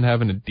actually been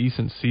having a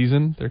decent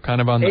season. They're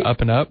kind of on the up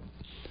and up.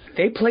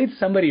 They played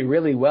somebody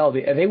really well.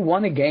 They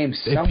won a game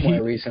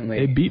somewhere recently.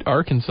 They beat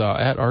Arkansas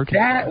at Arkansas.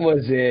 That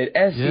was it.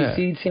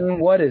 SEC team,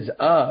 what is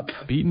up?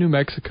 Beat New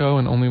Mexico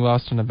and only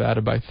lost to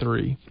Nevada by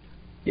 3.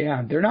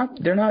 Yeah, they're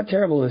not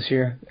terrible this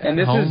year. And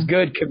this is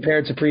good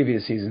compared to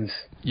previous seasons.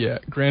 Yeah,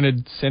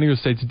 granted, San Diego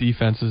State's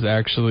defense is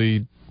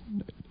actually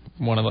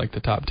one of the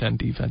top 10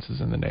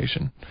 defenses in the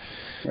nation.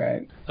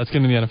 Right. Let's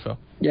get into the NFL.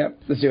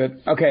 Yep, let's do it.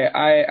 Okay,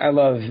 I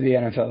love the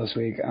NFL this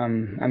week. I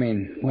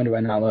mean, when do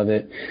I not love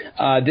it?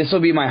 This will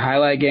be my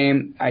highlight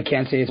game. I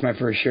can't say it's my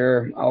for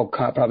sure. I'll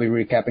probably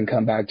recap and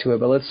come back to it.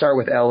 But let's start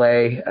with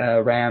L.A.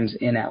 Rams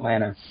in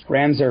Atlanta.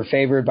 Rams are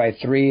favored by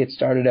 3. It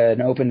started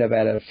and opened up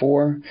at a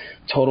 4.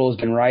 Total has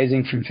been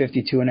rising from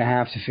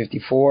 52.5 to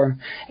 54.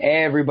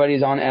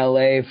 Everybody's on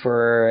L.A.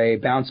 for a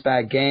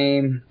bounce-back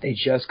game. They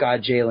just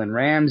got Jalen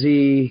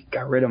Ramsey,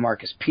 got rid of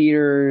Marcus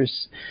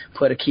Peters,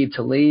 put Aqib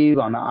Talib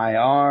on the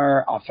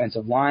IR.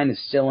 Offensive line is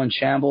still in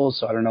shambles,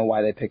 so I don't know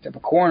why they picked up a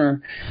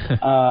corner.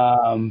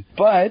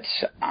 But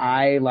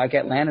I like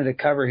Atlanta to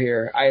cover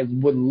here. I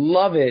would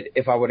love it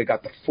if I would have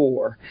got the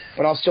 4,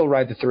 but I'll still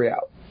ride the 3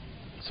 out.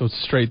 So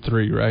it's straight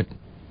 3, right?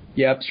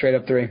 Yep, straight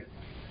up 3.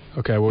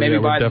 Okay, well, maybe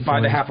by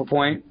the half a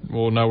point.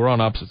 Well, no, we're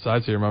on opposite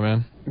sides here, my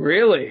man.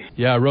 Really?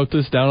 Yeah, I wrote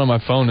this down on my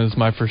phone as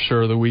my for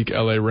sure of the week.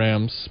 LA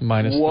Rams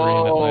minus 3 in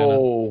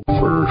Atlanta.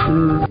 For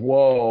sure.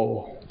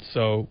 Whoa.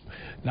 So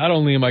not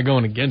only am I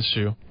going against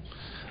you,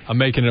 I'm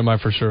making it my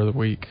for sure of the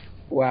week.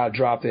 Wow,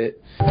 drop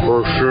it.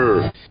 For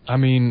sure. I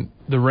mean,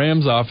 the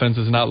Rams offense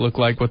does not look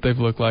like what they've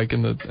looked like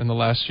in the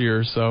last year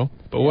or so.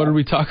 But what did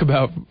we talk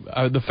about?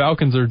 The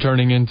Falcons are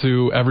turning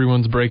into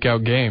everyone's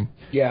breakout game.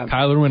 Yeah.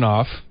 Kyler went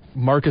off.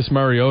 Marcus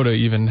Mariota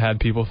even had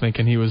people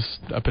thinking he was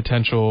a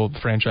potential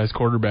franchise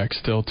quarterback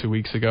still 2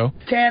 weeks ago.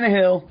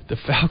 Tannehill. The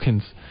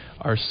Falcons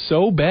are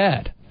so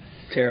bad.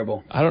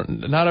 Terrible.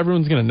 Not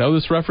everyone's going to know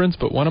this reference,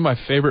 but one of my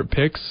favorite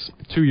picks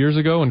 2 years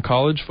ago in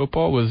college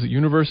football was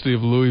University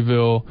of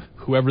Louisville.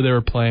 Whoever they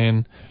were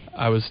playing,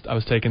 I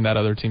was taking that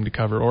other team to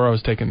cover, or I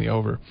was taking the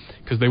over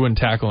because they wouldn't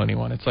tackle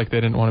anyone. It's like they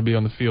didn't want to be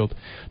on the field.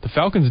 The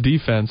Falcons'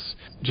 defense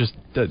just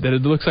that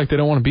it looks like they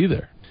don't want to be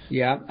there.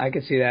 Yeah, I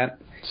could see that.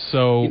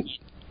 So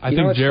I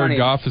think Jared funny?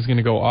 Goff is going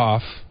to go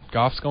off.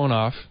 Goff's going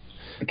off.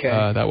 Okay.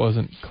 That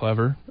wasn't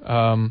clever.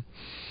 Not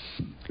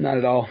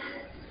at all.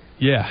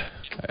 Yeah.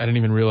 I didn't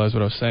even realize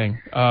what I was saying.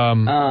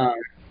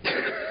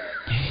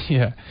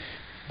 Yeah.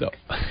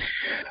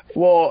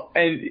 Well,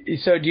 and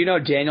so do you know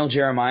Daniel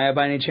Jeremiah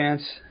by any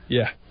chance?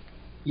 Yeah.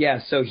 Yeah,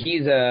 so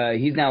he's now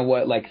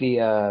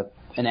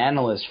an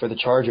analyst for the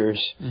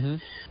Chargers. Mm-hmm.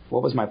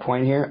 What was my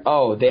point here?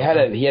 Oh, he had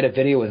a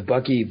video with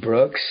Bucky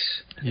Brooks.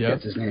 Yeah,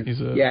 that's his name.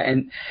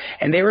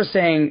 And they were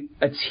saying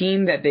a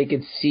team that they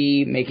could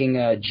see making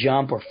a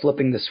jump or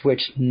flipping the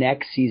switch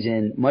next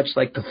season, much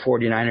like the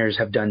 49ers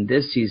have done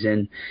this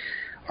season,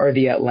 are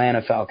the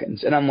Atlanta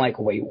Falcons. And I'm like,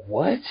 wait,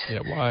 what? Yeah,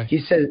 why? He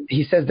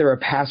says they're a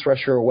pass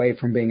rusher away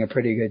from being a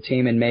pretty good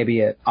team and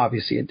maybe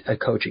obviously a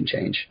coaching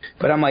change.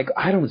 But I'm like,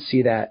 I don't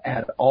see that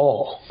at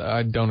all.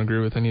 I don't agree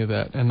with any of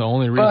that. And the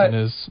only reason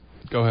is,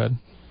 go ahead.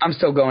 I'm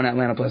still going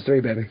Atlanta plus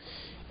 3, baby.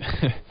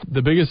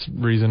 The biggest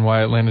reason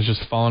why Atlanta's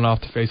just fallen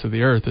off the face of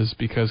the earth is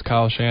because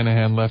Kyle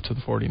Shanahan left to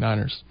the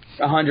 49ers.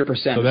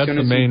 100%. So that's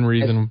the main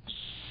reason.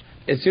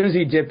 As soon as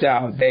he dipped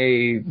out,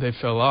 they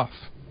fell off.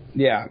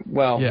 Yeah,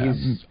 well,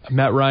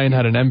 Matt Ryan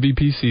had an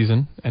MVP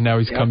season, and now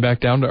he's come back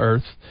down to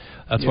earth.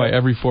 That's why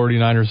every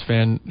 49ers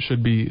fan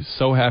should be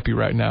so happy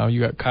right now.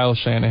 You got Kyle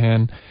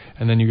Shanahan,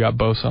 and then you got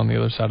Bosa on the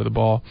other side of the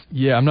ball.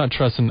 Yeah, I'm not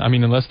trusting. I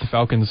mean, unless the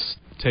Falcons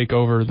take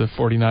over the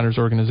 49ers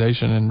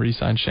organization and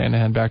re-sign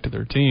Shanahan back to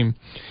their team,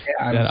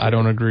 then I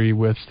don't agree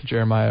with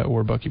Jeremiah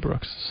or Bucky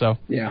Brooks. So,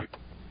 yeah.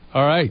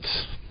 All right.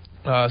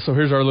 So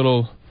here's our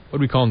little, what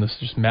are we calling this?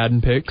 Just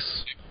Madden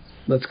picks?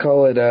 Let's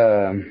call it,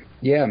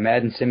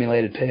 Madden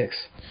simulated picks.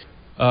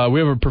 We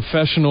have a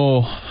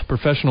professional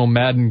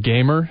Madden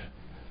gamer.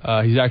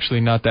 He's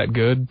actually not that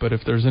good, but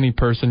if there's any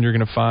person you're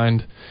going to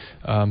find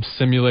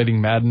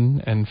simulating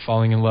Madden and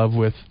falling in love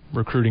with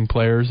recruiting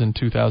players in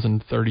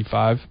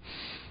 2035,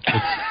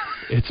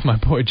 it's my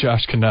boy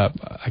Josh Knupp.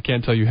 I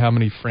can't tell you how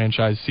many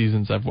franchise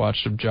seasons I've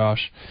watched of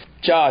Josh.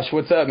 Josh,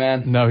 what's up,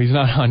 man? No, he's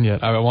not on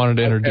yet. I wanted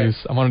to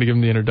I wanted to give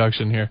him the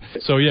introduction here.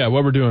 So, yeah,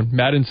 what we're doing,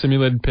 Madden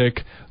simulated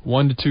pick,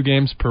 1 to 2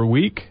 games per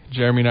week.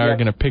 Jeremy and I are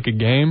going to pick a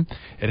game.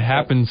 It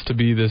happens to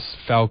be this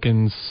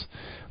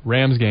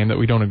Falcons-Rams game that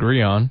we don't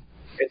agree on.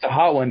 It's a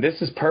hot one.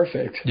 This is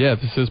perfect. Yeah,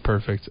 this is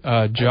perfect.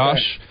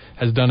 Josh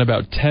has done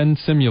about 10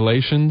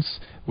 simulations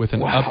with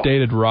an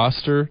updated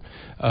roster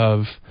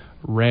of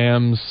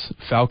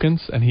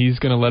Rams-Falcons, and he's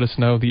going to let us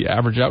know the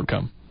average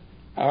outcome.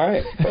 All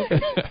right.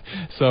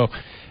 So,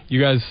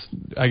 you guys,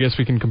 I guess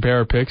we can compare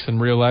our picks in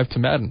real life to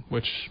Madden,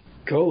 which...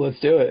 Cool, let's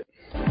do it.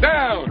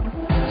 Down, 6,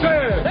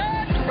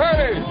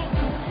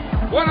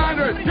 8,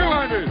 100,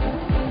 200.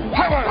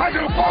 I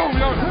do boom,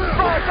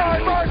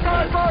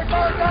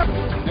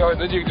 yo.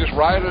 Then you can just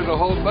ride it the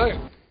whole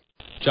thing.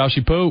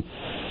 Joshy Pope.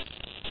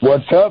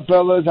 What's up,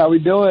 fellas? How we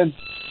doing?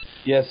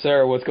 Yes,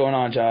 sir. What's going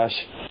on, Josh?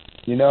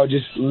 You know,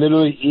 just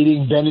literally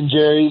eating Ben &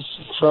 Jerry's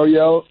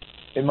froyo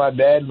in my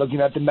bed,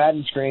 looking at the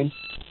Madden screen.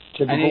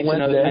 Typical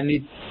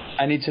Wednesday.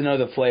 I need to know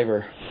the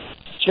flavor.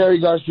 Cherry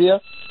Garcia.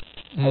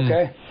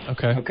 Okay.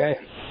 Okay.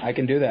 I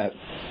can do that.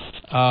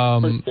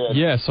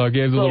 Yeah, so I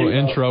gave a little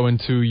intro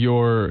into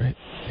your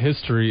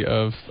history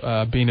of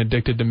being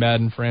addicted to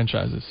Madden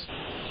franchises.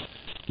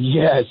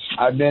 Yes,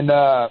 I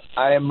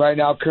am right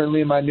now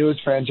currently in my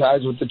newest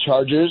franchise with the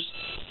Chargers.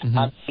 Mm-hmm.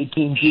 I'm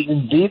 18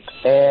 seasons deep,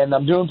 and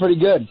I'm doing pretty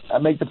good. I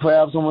make the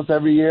playoffs almost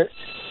every year.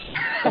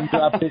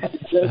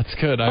 That's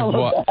good.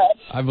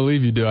 I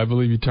believe you do. I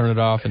believe you turn it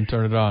off and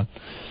turn it on.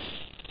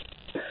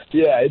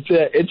 Yeah,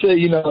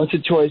 it's a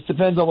choice.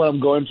 Depends on what I'm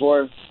going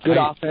for. Good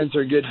offense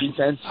or good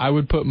defense. I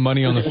would put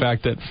money on the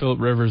fact that Phillip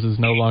Rivers is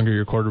no longer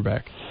your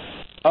quarterback.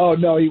 Oh,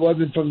 no, he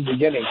wasn't from the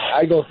beginning.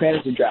 I go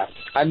fantasy draft.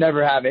 I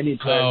never have any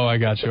players. Oh, I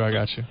got you. I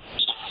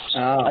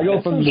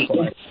go from the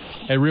beginning.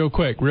 Hey, real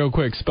quick,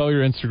 spell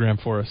your Instagram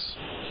for us.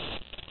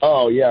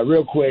 Oh, yeah,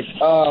 real quick.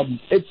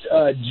 It's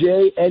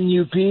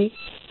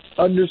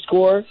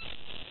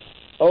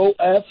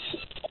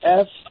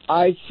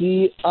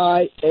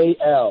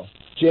JNUP_OFFICIAL.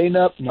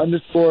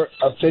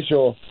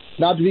 JNUP_official.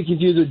 Not to be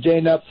confused with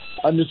JNUP_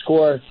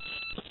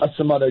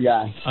 some other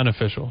guy.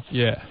 Unofficial,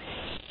 yeah.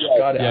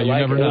 Got it. Yeah,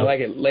 I like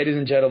it. Ladies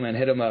and gentlemen,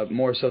 hit them up.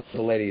 More so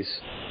the ladies.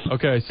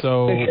 Okay,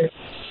 so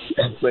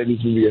ladies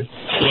and good.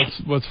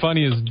 What's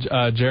funny is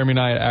Jeremy and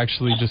I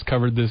actually just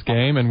covered this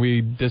game, and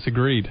we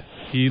disagreed.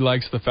 He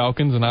likes the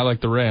Falcons, and I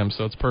like the Rams,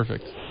 so it's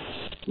perfect.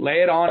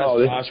 Lay it on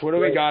us, Josh. What do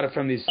we got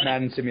from these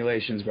Madden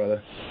simulations,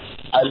 brother?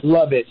 I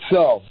love it.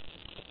 So,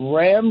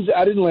 Rams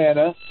at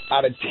Atlanta,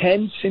 out of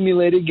 10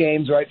 simulated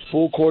games, right,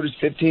 full quarters,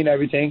 15,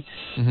 everything,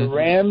 the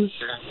Rams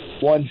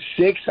won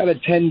 6 out of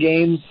 10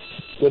 games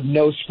with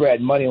no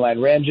spread, money line.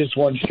 Rams just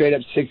won straight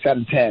up 6 out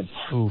of 10.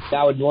 Oof.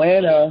 Now,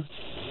 Atlanta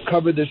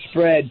covered the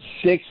spread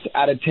 6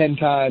 out of 10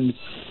 times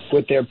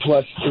with their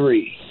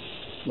 +3.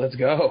 Let's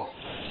go.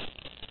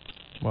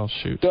 Well,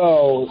 shoot.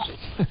 So,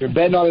 if you're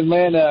betting on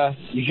Atlanta,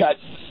 you got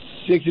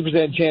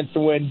 60% chance to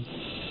win,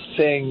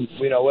 saying,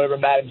 whatever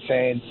Madden's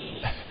saying.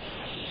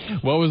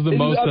 What was the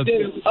most?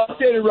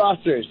 Updated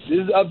rosters. This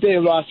is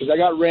updated rosters. I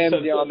got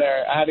Ramsey on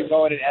there. I had to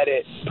go in and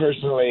edit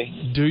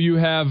personally. Do you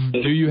have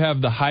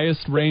the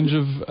highest range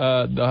of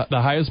the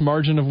highest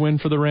margin of win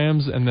for the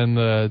Rams, and then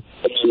the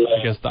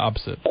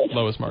opposite,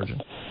 lowest margin?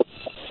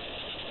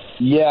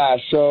 Yeah.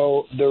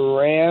 So the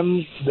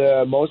Rams,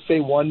 the most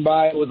they won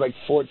by was like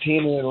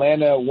 14, and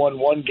Atlanta won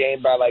one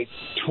game by like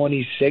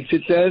 26.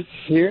 It says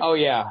here. Oh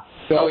yeah.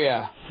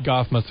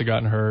 Goff must have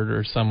gotten hurt,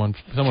 or someone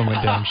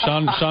went down.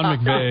 Sean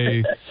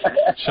McVay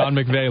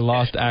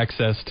lost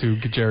access to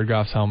Jared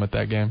Goff's helmet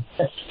that game.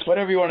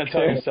 Whatever you want to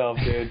tell yourself,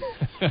 dude.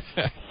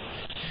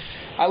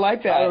 I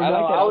like that.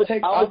 I would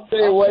stay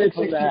away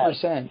from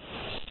 60%.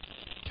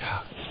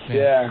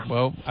 Yeah.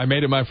 Well, I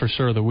made it my for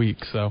sure of the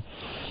week, so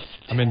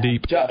I'm in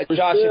deep. Josh,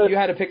 if you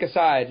had to pick a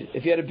side,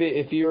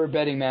 if you were a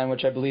betting man,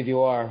 which I believe you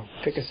are,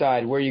 pick a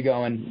side. Where are you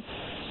going?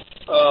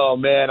 Oh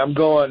man, I'm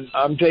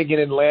taking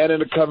Atlanta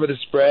to cover the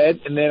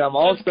spread, and then I'm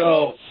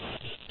also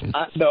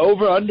the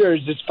over/under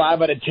is just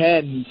 5 out of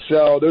 10.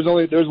 So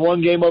there's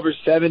one game over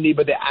 70,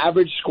 but the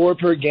average score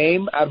per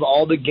game out of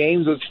all the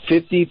games was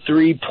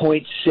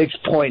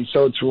 53.6 points.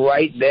 So it's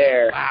right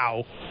there.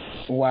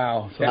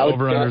 Wow. So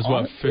over/under is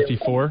what,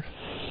 54?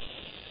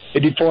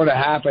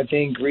 54.5, I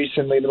think,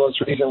 recently, the most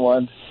recent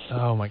one.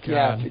 Oh, my God.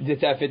 Yeah,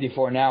 it's at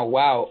 54 now.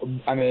 Wow.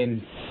 I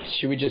mean,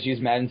 should we just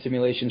use Madden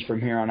simulations from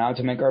here on out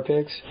to make our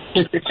picks?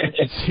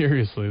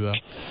 Seriously, though.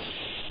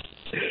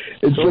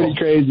 It's pretty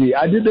crazy.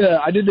 I did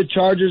the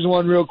Chargers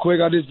one real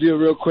quick. I'll just do it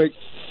real quick.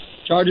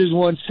 Chargers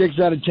won 6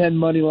 out of 10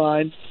 money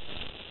line.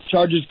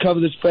 Chargers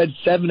covered the spread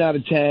 7 out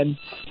of 10.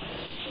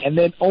 And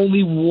then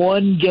only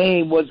one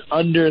game was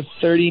under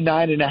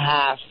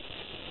 39.5.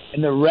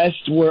 And the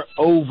rest were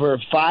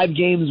over. 5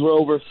 games were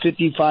over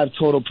 55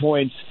 total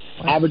points.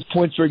 Average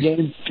points per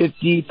game,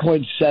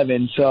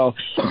 50.7. So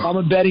I'm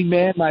a betting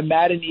man. My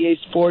Madden EA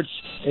Sports,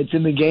 it's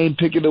in the game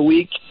pick of the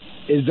week,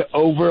 is the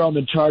over on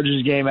the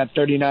Chargers game at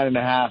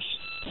 39.5.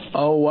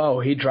 Oh, whoa,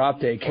 he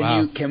dropped it.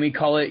 Wow.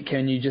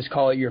 Can you just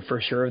call it your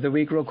for sure of the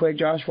week real quick,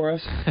 Josh, for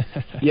us?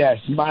 Yes,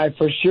 my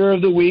for sure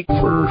of the week,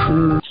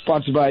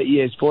 sponsored by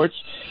EA Sports,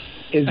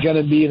 is going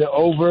to be the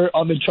over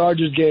on the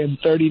Chargers game,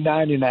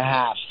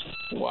 39.5.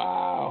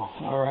 Wow.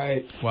 All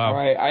right. Wow. All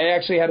right. I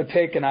actually had a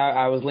pick, and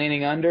I was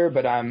leaning under,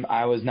 but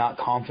I was not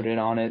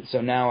confident on it,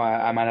 so now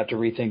I might have to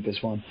rethink this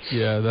one.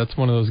 Yeah, that's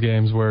one of those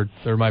games where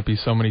there might be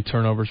so many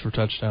turnovers for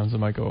touchdowns that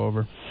might go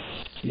over.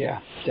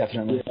 Yeah,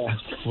 definitely. Yeah.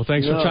 Well,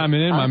 thanks for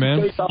chiming in, my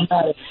man.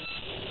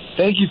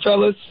 Thank you,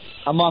 fellas.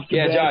 I'm off to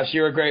bed. Josh,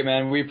 you were great,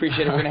 man. We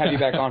appreciate it. We're going to have you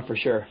back on for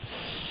sure.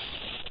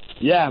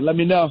 Yeah, let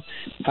me know.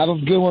 Have a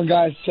good one,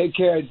 guys. Take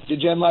care.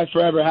 Degen Life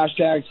forever.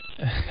 Hashtag.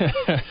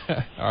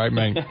 All right,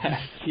 man.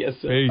 Yes,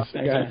 sir. Peace.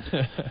 Thanks,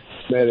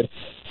 later.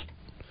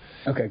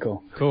 Okay,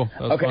 cool. Cool.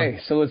 That was fun.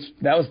 So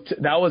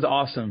that was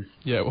awesome.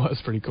 Yeah, it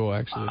was pretty cool,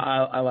 actually.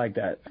 I like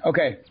that.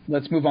 Okay,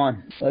 let's move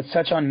on. Let's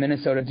touch on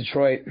Minnesota,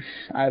 Detroit.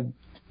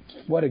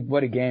 What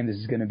a game this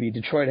is going to be.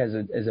 Detroit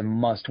is a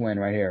must win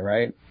right here,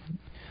 right?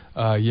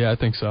 Yeah, I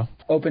think so.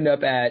 Opened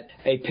up at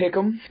a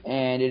pick'em,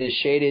 and it is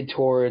shaded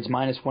towards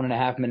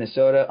 -1.5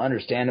 Minnesota.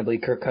 Understandably,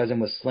 Kirk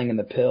Cousins was slinging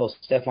the pill.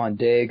 Stephon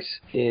Diggs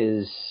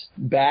is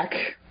back.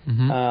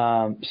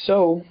 Mm-hmm.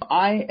 So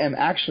I am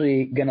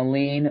actually going to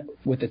lean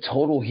with the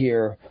total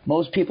here.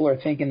 Most people are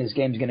thinking this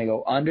game is going to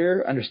go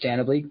under,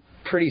 understandably.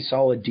 Pretty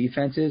solid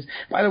defenses.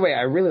 By the way,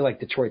 I really like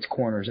Detroit's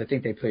corners. I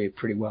think they play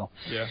pretty well.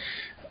 Yeah.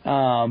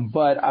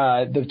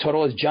 But the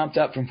total has jumped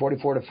up from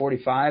 44 to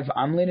 45.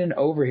 I'm leaning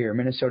over here,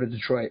 Minnesota,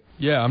 Detroit.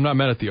 Yeah, I'm not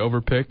mad at the over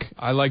pick.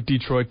 I like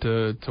Detroit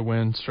to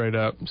win straight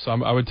up. So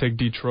I would take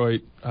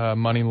Detroit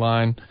money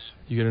line.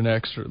 You get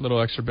an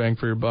little extra bang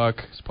for your buck.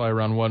 It's probably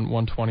around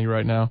 120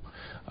 right now.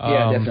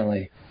 Yeah,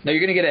 definitely. No, you're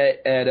going to get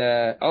it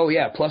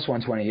at plus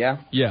 120, yeah?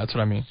 Yeah, that's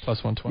what I mean,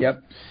 plus 120.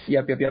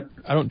 Yep.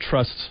 I don't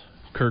trust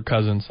Kirk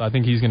Cousins. I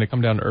think he's going to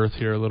come down to earth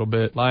here a little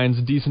bit.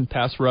 Lions, decent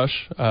pass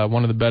rush,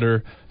 one of the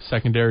better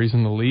secondaries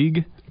in the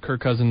league.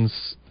 Kirk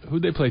Cousins,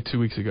 who'd they play 2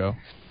 weeks ago?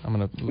 I'm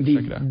going to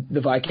check it out.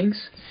 The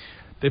Vikings?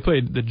 They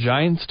played the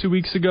Giants 2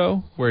 weeks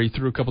ago, where he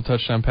threw a couple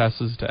touchdown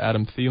passes to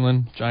Adam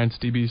Thielen. Giants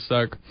DBs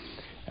suck.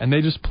 And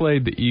they just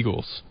played the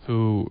Eagles,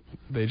 who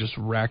they just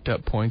racked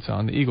up points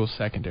on. The Eagles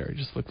secondary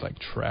just looked like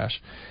trash.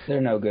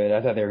 They're no good.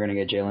 I thought they were going to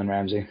get Jalen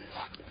Ramsey.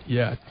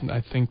 Yeah,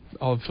 I think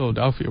all of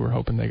Philadelphia were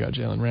hoping they got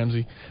Jalen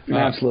Ramsey.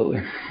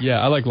 Absolutely. Yeah,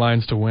 I like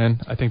Lions to win.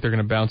 I think they're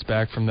going to bounce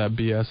back from that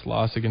BS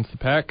loss against the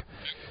Pack.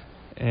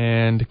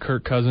 And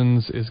Kirk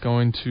Cousins is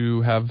going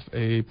to have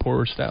a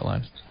poorer stat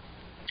line.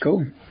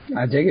 Cool.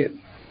 I dig it.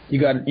 You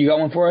got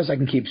one for us? I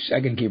can keep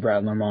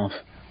rattling them off.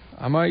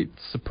 I might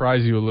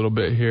surprise you a little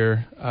bit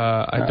here.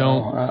 I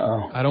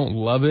don't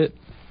love it,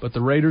 but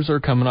the Raiders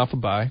are coming off a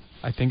bye.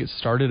 I think it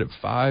started at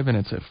 5 and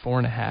it's at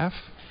 4.5.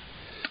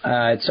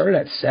 It started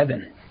at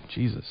 7.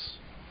 Jesus.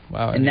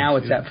 Wow. And now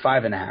it's at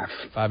 5.5.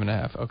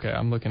 5.5. Okay,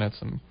 I'm looking at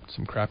some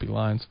crappy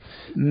lines.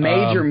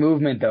 Major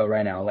movement though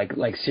right now,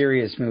 like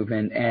serious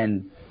movement,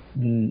 and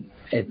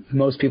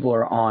most people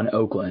are on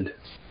Oakland.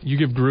 You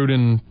give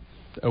Gruden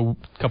a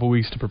couple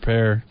weeks to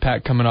prepare.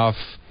 Pat coming off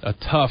a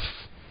tough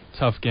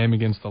game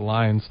against the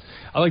Lions.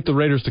 I like the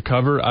Raiders to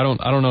cover. I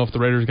don't know if the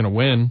Raiders are going to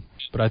win,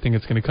 but I think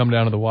it's going to come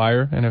down to the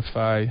wire. And if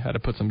I had to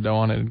put some dough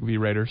on it, it would be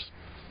Raiders.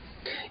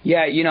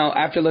 Yeah,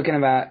 after looking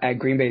at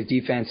Green Bay's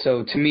defense,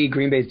 so to me,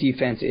 Green Bay's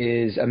defense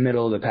is a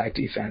middle-of-the-pack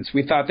defense.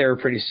 We thought they were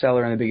pretty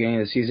stellar in the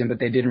beginning of the season, but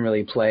they didn't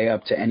really play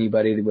up to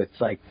anybody with,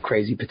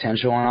 crazy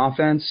potential on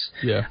offense.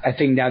 Yeah. I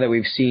think now that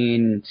we've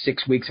seen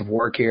 6 weeks of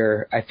work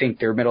here, I think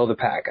they're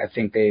middle-of-the-pack. I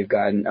think they've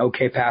got an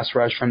okay pass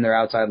rush from their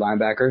outside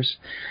linebackers.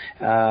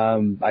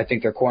 I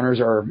think their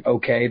corners are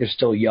okay. They're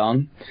still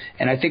young.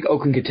 And I think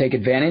Oakland could take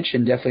advantage,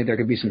 and definitely there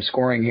could be some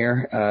scoring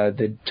here.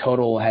 The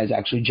total has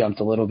actually jumped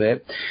a little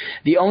bit.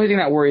 The only thing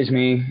that worries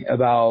me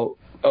about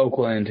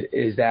Oakland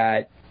is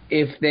that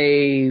if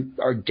they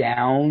are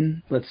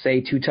down, let's say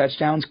 2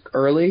 touchdowns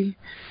early,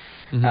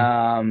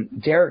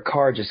 Derek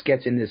Carr just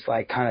gets in this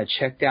kind of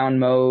check down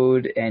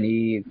mode,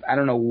 and I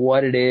don't know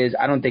what it is.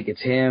 I don't think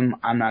it's him.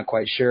 I'm not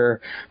quite sure,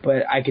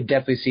 but I could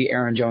definitely see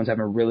Aaron Jones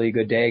having a really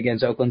good day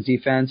against Oakland's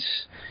defense.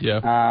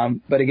 Yeah.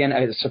 But again,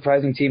 a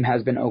surprising team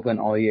has been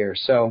Oakland all year.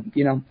 So,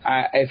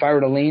 if I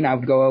were to lean, I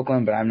would go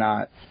Oakland, but I'm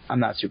not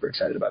super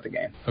excited about the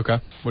game. Okay.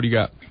 What do you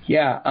got?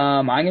 Yeah,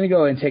 I'm going to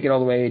go and take it all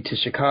the way to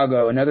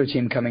Chicago, another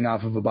team coming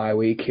off of a bye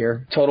week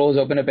here. Total is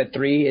opened up at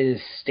 3. It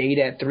has stayed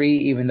at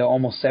 3, even though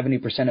almost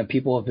 70% of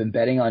people have been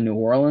betting on New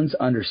Orleans.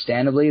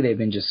 Understandably, they've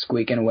been just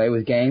squeaking away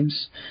with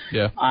games.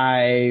 Yeah.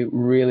 I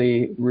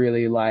really,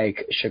 really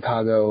like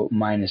Chicago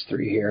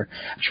 -3 here.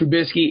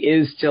 Trubisky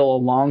is still a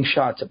long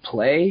shot to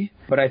play,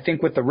 but I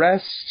think with the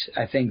rest,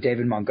 I think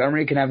David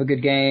Montgomery can have a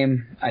good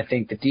game. I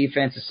think the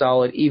defense is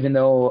solid, even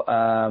though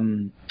I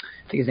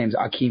think his name's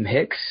Akeem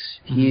Hicks.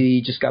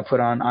 He just got put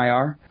on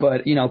IR.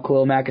 But,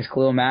 Khalil Mack is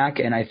Khalil Mack,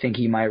 and I think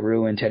he might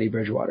ruin Teddy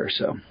Bridgewater.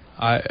 So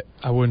I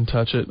wouldn't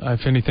touch it.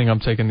 If anything, I'm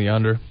taking the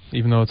under,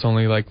 even though it's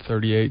only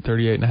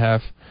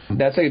 38.5.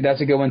 That's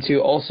a good one,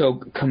 too. Also,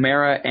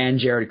 Kamara and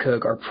Jared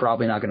Cook are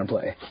probably not going to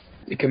play.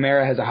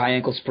 Kamara has a high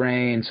ankle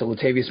sprain, so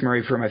Latavius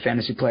Murray for my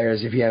fantasy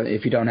players, if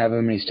you don't have him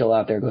and he's still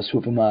out there, go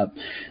swoop him up.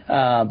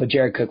 But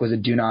Jared Cook was a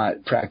do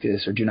not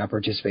practice or do not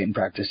participate in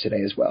practice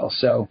today as well.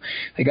 So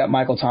they got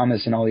Michael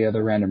Thomas and all the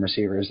other random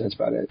receivers. That's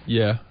about it.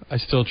 Yeah, I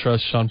still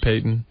trust Sean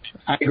Payton.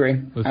 I agree.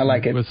 I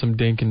like it. With some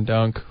dink and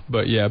dunk.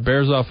 But yeah,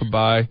 Bears off a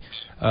bye.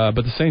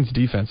 But the Saints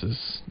defense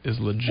is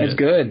legit.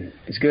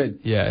 It's good.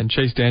 Yeah, and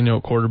Chase Daniel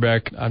at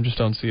quarterback, I just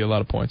don't see a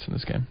lot of points in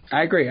this game.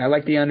 I agree. I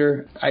like the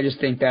under. I just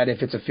think that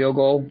if it's a field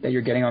goal, they that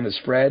you're getting on the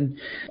spread,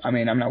 I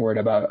mean, I'm not worried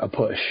about a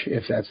push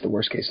if that's the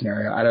worst case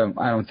scenario. I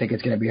don't think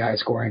it's going to be high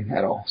scoring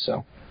at all.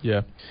 So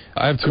yeah,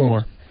 I have two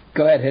more.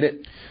 Go ahead, hit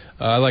it.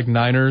 I like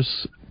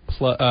Niners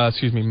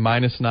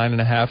minus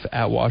 9.5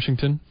 at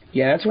Washington.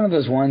 Yeah, that's one of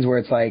those ones where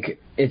it's like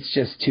it's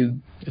just too.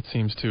 It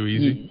seems too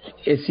easy.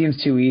 It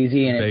seems too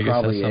easy, and Vegas it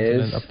probably has something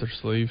is. up their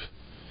sleeve.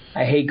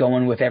 I hate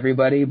going with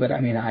everybody, but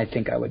I mean, I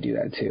think I would do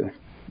that too.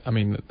 I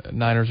mean,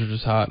 Niners are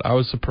just hot. I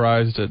was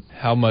surprised at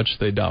how much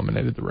they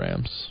dominated the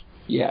Rams.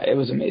 Yeah, it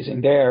was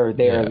amazing. They're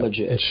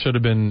legit. It should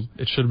have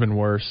been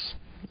worse.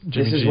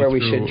 This is where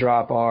we should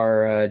drop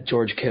our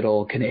George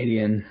Kittle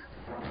Canadian.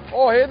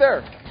 Oh, hey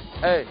there.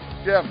 Hey,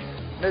 Jim.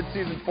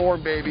 Mid-season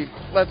form, baby.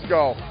 Let's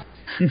go.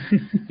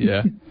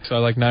 Yeah. So I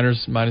like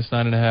Niners minus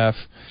 9.5,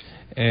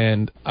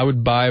 and I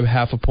would buy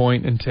half a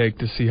point and take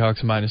the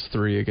Seahawks minus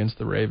 3 against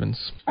the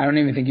Ravens. I don't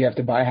even think you have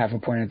to buy half a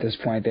point at this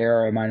point. They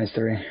are at minus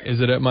 3. Is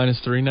it at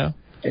minus 3 now?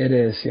 It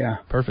is, yeah.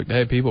 Perfect.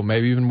 Hey, people,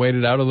 maybe even wait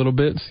it out a little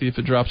bit and see if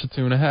it drops to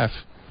 2.5.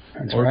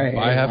 That's or right.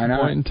 buy half a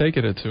point and take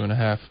it at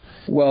 2.5.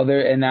 Well,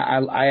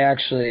 I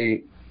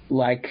actually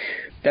like.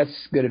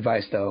 That's good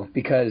advice, though,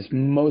 because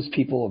most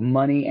people,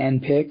 money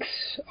and picks,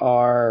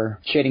 are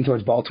shading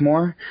towards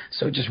Baltimore.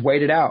 So just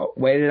wait it out.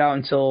 Wait it out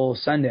until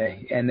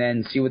Sunday, and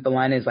then see what the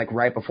line is like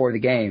right before the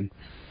game,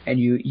 and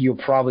you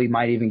probably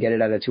might even get it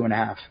at a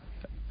 2.5.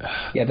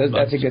 Yeah,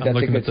 that's a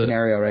good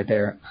scenario right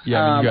there.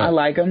 Yeah, I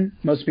like them.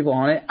 Most people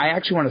on it. I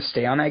actually want to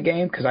stay on that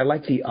game because I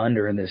like the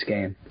under in this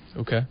game.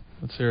 Okay,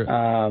 let's hear it.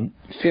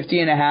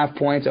 50.5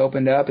 points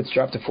opened up. It's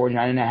dropped to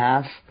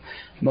 49.5.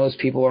 Most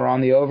people are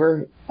on the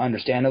over,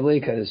 understandably,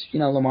 because,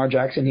 Lamar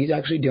Jackson, he's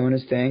actually doing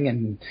his thing.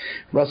 And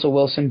Russell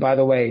Wilson, by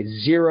the way,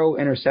 0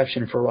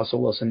 interception for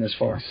Russell Wilson this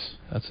far. Jeez,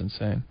 that's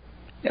insane.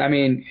 I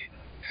mean,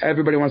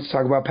 everybody wants to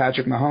talk about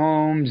Patrick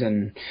Mahomes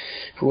and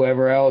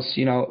whoever else,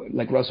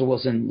 like Russell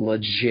Wilson,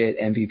 legit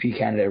MVP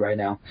candidate right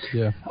now.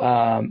 Yeah.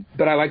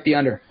 But I like the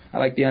under.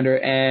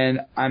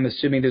 And I'm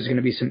assuming there's going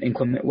to be some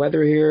inclement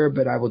weather here,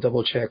 but I will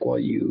double-check while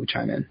you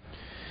chime in.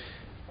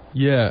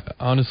 Yeah,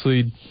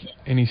 honestly,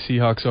 any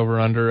Seahawks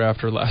over-under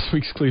after last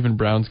week's Cleveland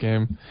Browns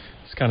game,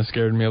 it's kind of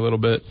scared me a little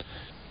bit.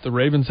 The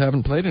Ravens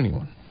haven't played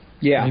anyone.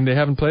 Yeah. I mean, they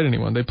haven't played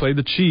anyone. They played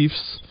the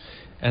Chiefs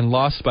and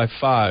lost by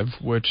 5,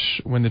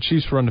 which, when the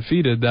Chiefs were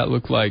undefeated, that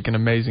looked like an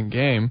amazing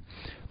game.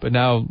 But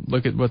now,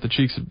 look at what the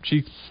Cheeks.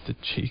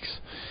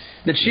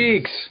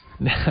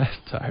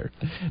 Tired.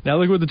 Now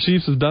look what the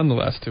Chiefs have done the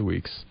last 2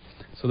 weeks.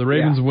 So the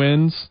Ravens'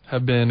 wins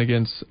have been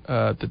against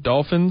the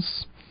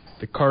Dolphins,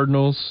 the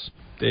Cardinals.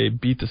 They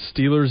beat the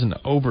Steelers in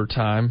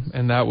overtime,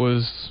 and that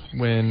was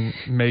when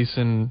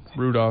Mason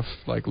Rudolph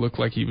looked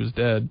like he was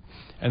dead.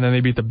 And then they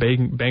beat the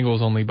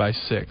Bengals only by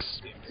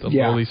 6, the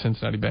lowly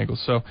Cincinnati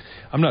Bengals. So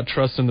I'm not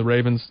trusting the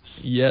Ravens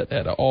yet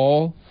at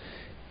all,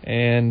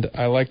 and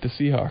I like the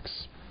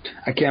Seahawks.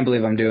 I can't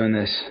believe I'm doing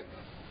this.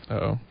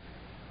 Uh-oh.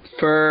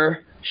 For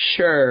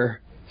sure,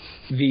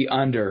 the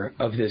under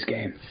of this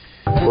game.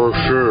 For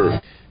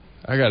sure.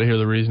 I got to hear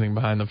the reasoning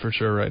behind the for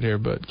sure right here,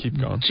 but keep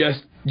going.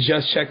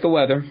 Just check the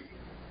weather.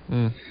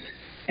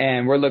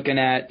 And we're looking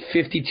at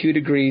 52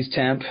 degrees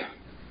temp.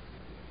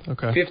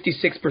 Okay.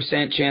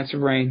 56% chance of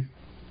rain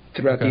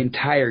throughout the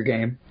entire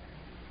game.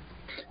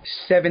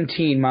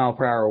 17 mile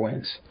per hour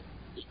winds.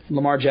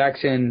 Lamar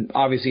Jackson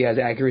obviously has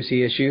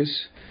accuracy issues,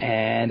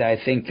 and I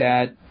think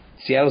that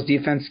Seattle's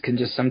defense can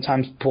just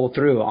sometimes pull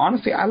through.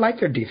 Honestly, I like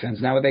their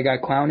defense. Now that they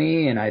got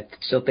Clowney, and I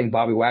still think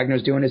Bobby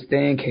Wagner's doing his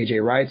thing.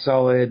 KJ Wright's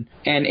solid.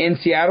 And in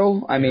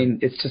Seattle, I mean,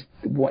 it's just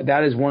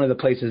that is one of the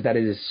places that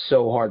it is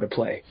so hard to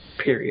play,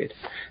 period.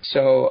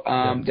 So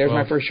there's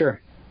my for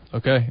sure.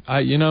 Okay.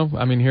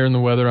 Hearing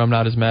the weather, I'm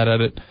not as mad at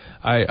it.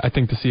 I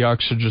think the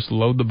Seahawks should just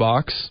load the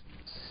box,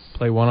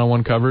 play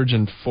one-on-one coverage,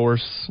 and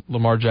force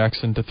Lamar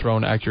Jackson to throw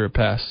an accurate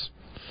pass.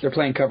 They're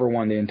playing cover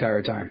 1 the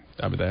entire time.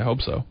 I mean, I hope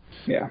so.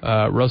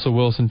 Yeah. Russell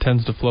Wilson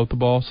tends to float the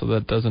ball, so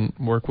that doesn't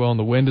work well in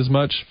the wind as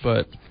much,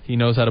 but he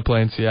knows how to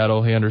play in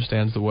Seattle. He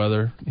understands the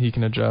weather. He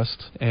can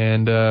adjust.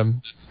 And,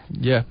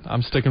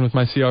 I'm sticking with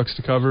my Seahawks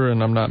to cover,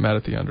 and I'm not mad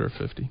at the under of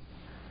 50.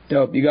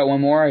 Dope. You got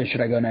one more, or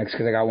should I go next?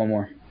 Because I got one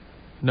more.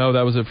 No,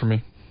 that was it for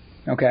me.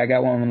 Okay, I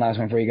got one last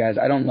one for you guys.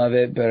 I don't love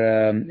it, but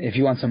if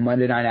you want some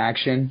Monday night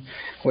action,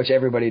 which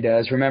everybody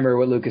does, remember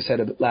what Lucas said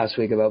last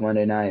week about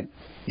Monday night.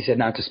 He said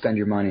not to spend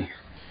your money.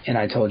 And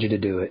I told you to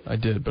do it. I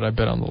did, but I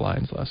bet on the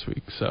Lions last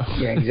week, so.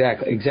 Yeah,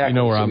 exactly. You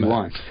know where I'm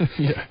at.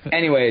 Yeah.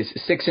 Anyways,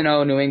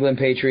 6-0 New England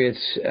Patriots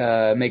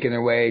making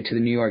their way to the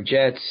New York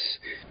Jets.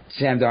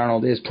 Sam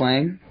Darnold is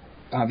playing.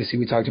 Obviously,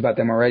 we talked about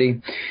them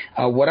already.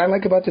 What I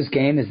like about this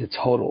game is the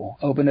total.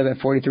 Opened up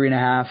at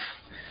 43.5.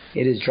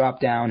 It has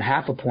dropped down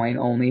half a point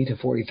only to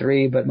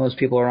 43, but most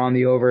people are on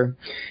the over,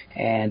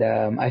 and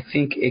I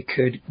think it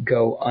could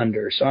go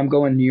under. So I'm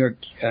going New York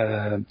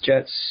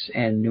Jets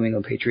and New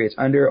England Patriots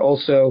under.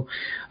 Also,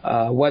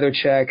 weather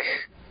check,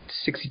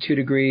 62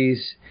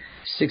 degrees,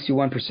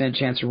 61%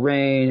 chance of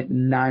rain,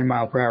 9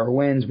 mile per hour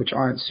winds, which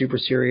aren't super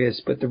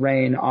serious, but the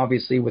rain,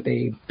 obviously, with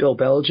a Bill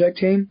Belichick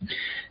team,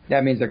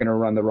 that means they're going to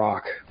run the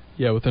rock.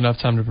 Yeah, with enough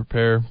time to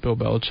prepare, Bill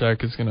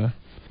Belichick is going to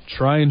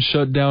try and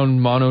shut down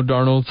Mono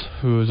Darnold,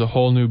 who is a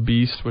whole new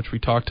beast, which we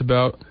talked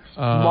about.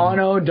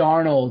 Mono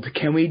Darnold.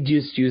 Can we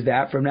just use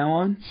that from now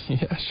on?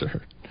 Yeah,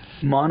 sure.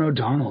 Mono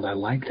Darnold. I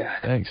like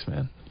that. Thanks,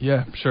 man.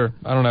 Yeah, sure.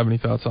 I don't have any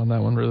thoughts on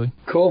that one, really.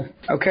 Cool.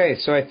 Okay,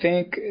 so I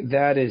think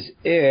that is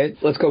it.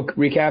 Let's go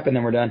recap, and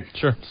then we're done.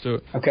 Sure, let's do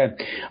it. Okay.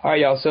 All right,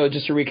 y'all. So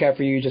just to recap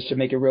for you, just to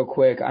make it real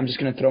quick, I'm just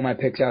going to throw my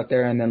picks out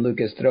there, and then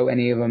Lucas, throw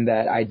any of them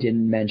that I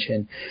didn't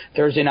mention.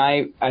 Thursday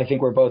night, I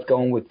think we're both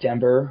going with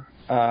Denver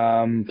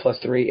 +3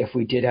 if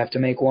we did have to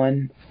make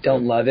one.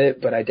 Don't love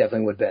it, but I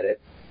definitely would bet it.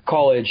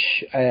 College,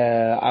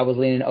 I was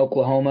leaning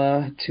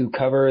Oklahoma to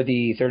cover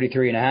the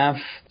 33.5.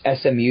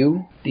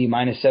 SMU, the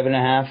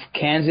 -7.5.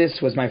 Kansas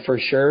was my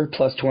first sure,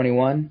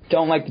 +21.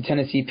 Don't like the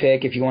Tennessee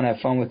pick. If you want to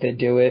have fun with it,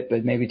 do it.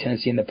 But maybe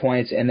Tennessee in the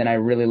points. And then I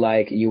really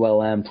like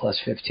ULM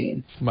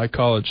 +15. My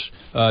college,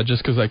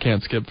 just because I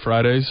can't skip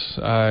Fridays,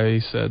 I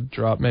said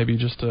drop maybe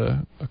just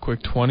a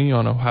quick 20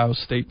 on Ohio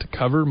State to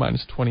cover,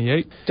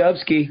 -28.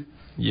 Dubsky.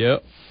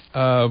 Yep.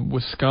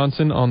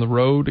 Wisconsin on the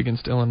road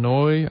against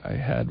Illinois. I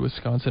had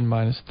Wisconsin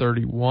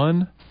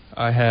 -31.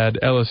 I had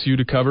LSU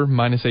to cover,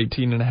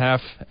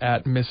 -18.5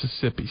 at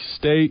Mississippi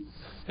State.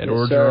 Ed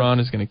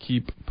Orgeron is going to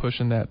keep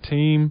pushing that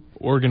team.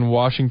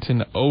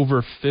 Oregon-Washington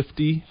over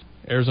 50.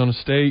 Arizona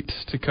State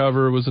to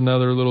cover was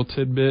another little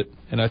tidbit.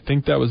 And I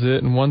think that was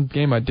it. And one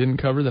game I didn't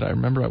cover that I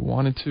remember I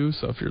wanted to.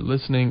 So if you're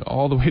listening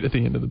all the way to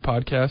the end of the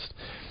podcast,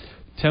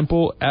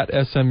 Temple at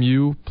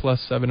SMU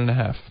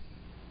 +7.5.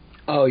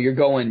 Oh, you're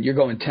going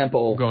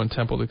Temple. I'm going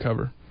Temple to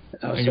cover.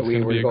 Oh, so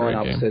we're going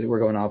opposite. Game. We're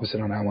going opposite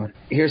on that one.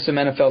 Here's some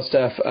NFL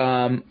stuff.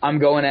 I'm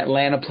going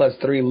Atlanta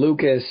 +3.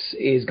 Lucas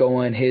is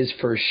going his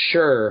for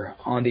sure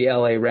on the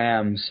LA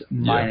Rams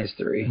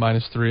 -3.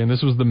 -3, and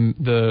this was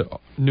the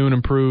new and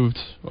improved,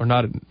 or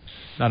not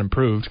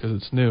improved because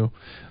it's new,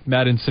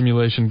 Madden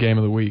Simulation Game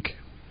of the Week.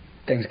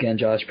 Thanks again,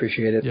 Josh.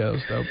 Appreciate it. Yeah, that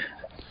was dope.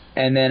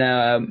 And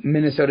then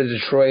Minnesota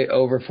Detroit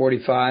over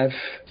 45.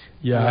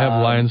 Yeah, I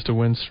have Lions to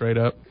win straight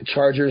up.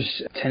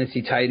 Chargers,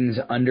 Tennessee Titans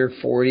under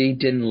 40.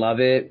 Didn't love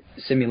it.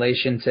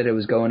 Simulation said it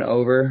was going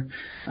over.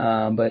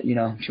 But, if you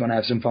want to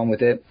have some fun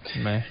with it.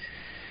 Meh.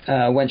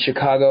 Went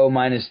Chicago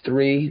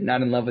 -3.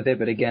 Not in love with it,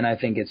 but again, I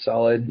think it's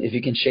solid. If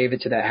you can shave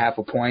it to that half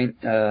a point,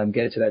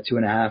 get it to that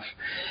 2.5.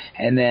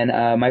 And then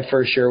my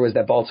first sure was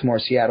that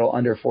Baltimore-Seattle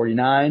under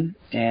 49.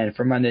 And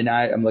for Monday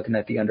night, I'm looking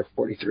at the under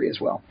 43 as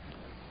well.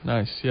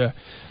 Nice, yeah.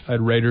 I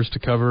had Raiders to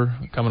cover,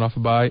 coming off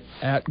a bye,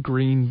 at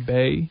Green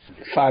Bay.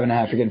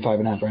 5.5. You're getting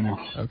 5.5 right now.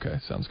 Okay,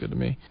 sounds good to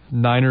me.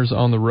 Niners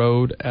on the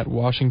road at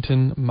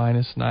Washington,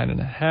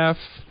 -9.5.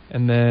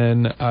 And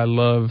then I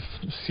love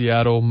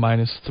Seattle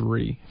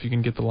 -3. If you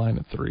can get the line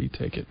at 3,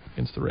 take it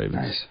against the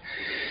Ravens. Nice.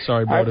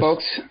 Sorry, Brodus. All right,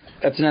 folks.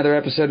 That's another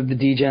episode of the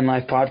DGen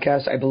Life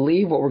podcast. I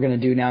believe what we're going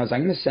to do now is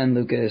I'm going to send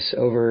Lucas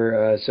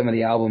over some of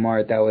the album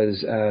art that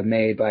was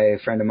made by a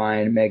friend of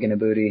mine, Megan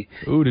Abudi.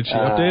 Ooh, did she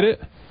update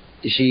it?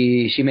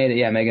 She made it.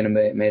 Yeah, Megan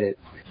made it.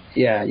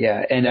 Yeah.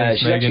 And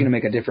she's actually going to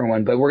make a different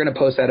one. But we're going to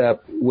post that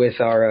up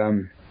with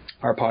our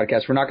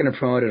podcast. We're not going to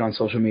promote it on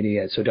social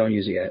media yet, so don't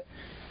use it yet.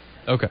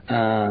 Okay.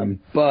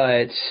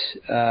 But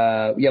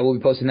we'll be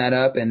posting that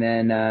up, and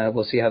then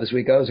we'll see how this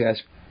week goes,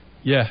 guys.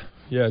 Yeah,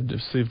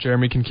 just see if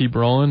Jeremy can keep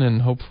rolling,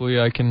 and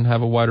hopefully I can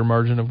have a wider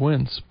margin of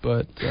wins.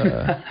 But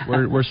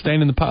we're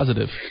staying in the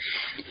positive.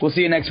 We'll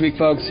see you next week,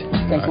 folks.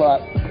 Thanks a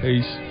lot.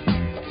 Peace.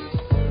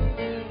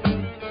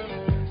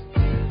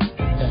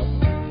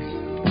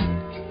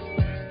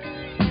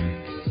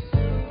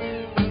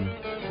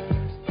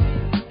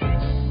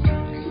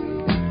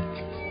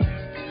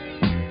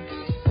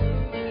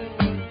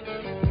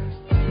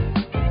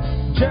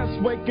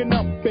 Waking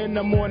up in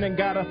the morning,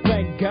 gotta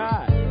thank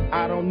God.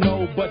 I don't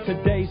know, but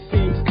today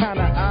seems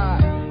kinda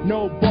odd.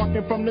 No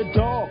barking from the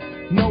dog,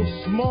 no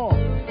small.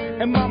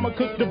 And mama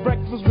cooked the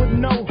breakfast with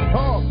no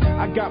hog.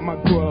 I got my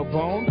grub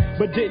on,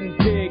 but didn't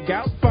dig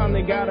out.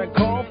 Finally got a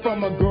call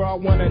from a girl I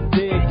wanna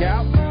dig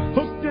out.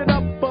 Hooked it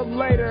up for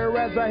later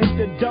as I hit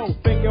the dough.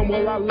 Thinking,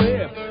 will I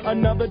live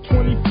another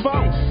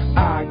 24?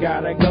 I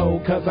gotta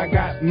go, cause I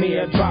got me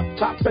a drop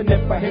top. And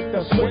if I hit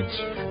the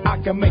switch, I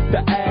can make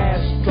the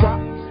ass drop.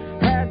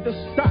 Had to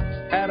stop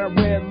at a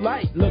red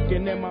light,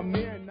 looking in my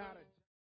mirror.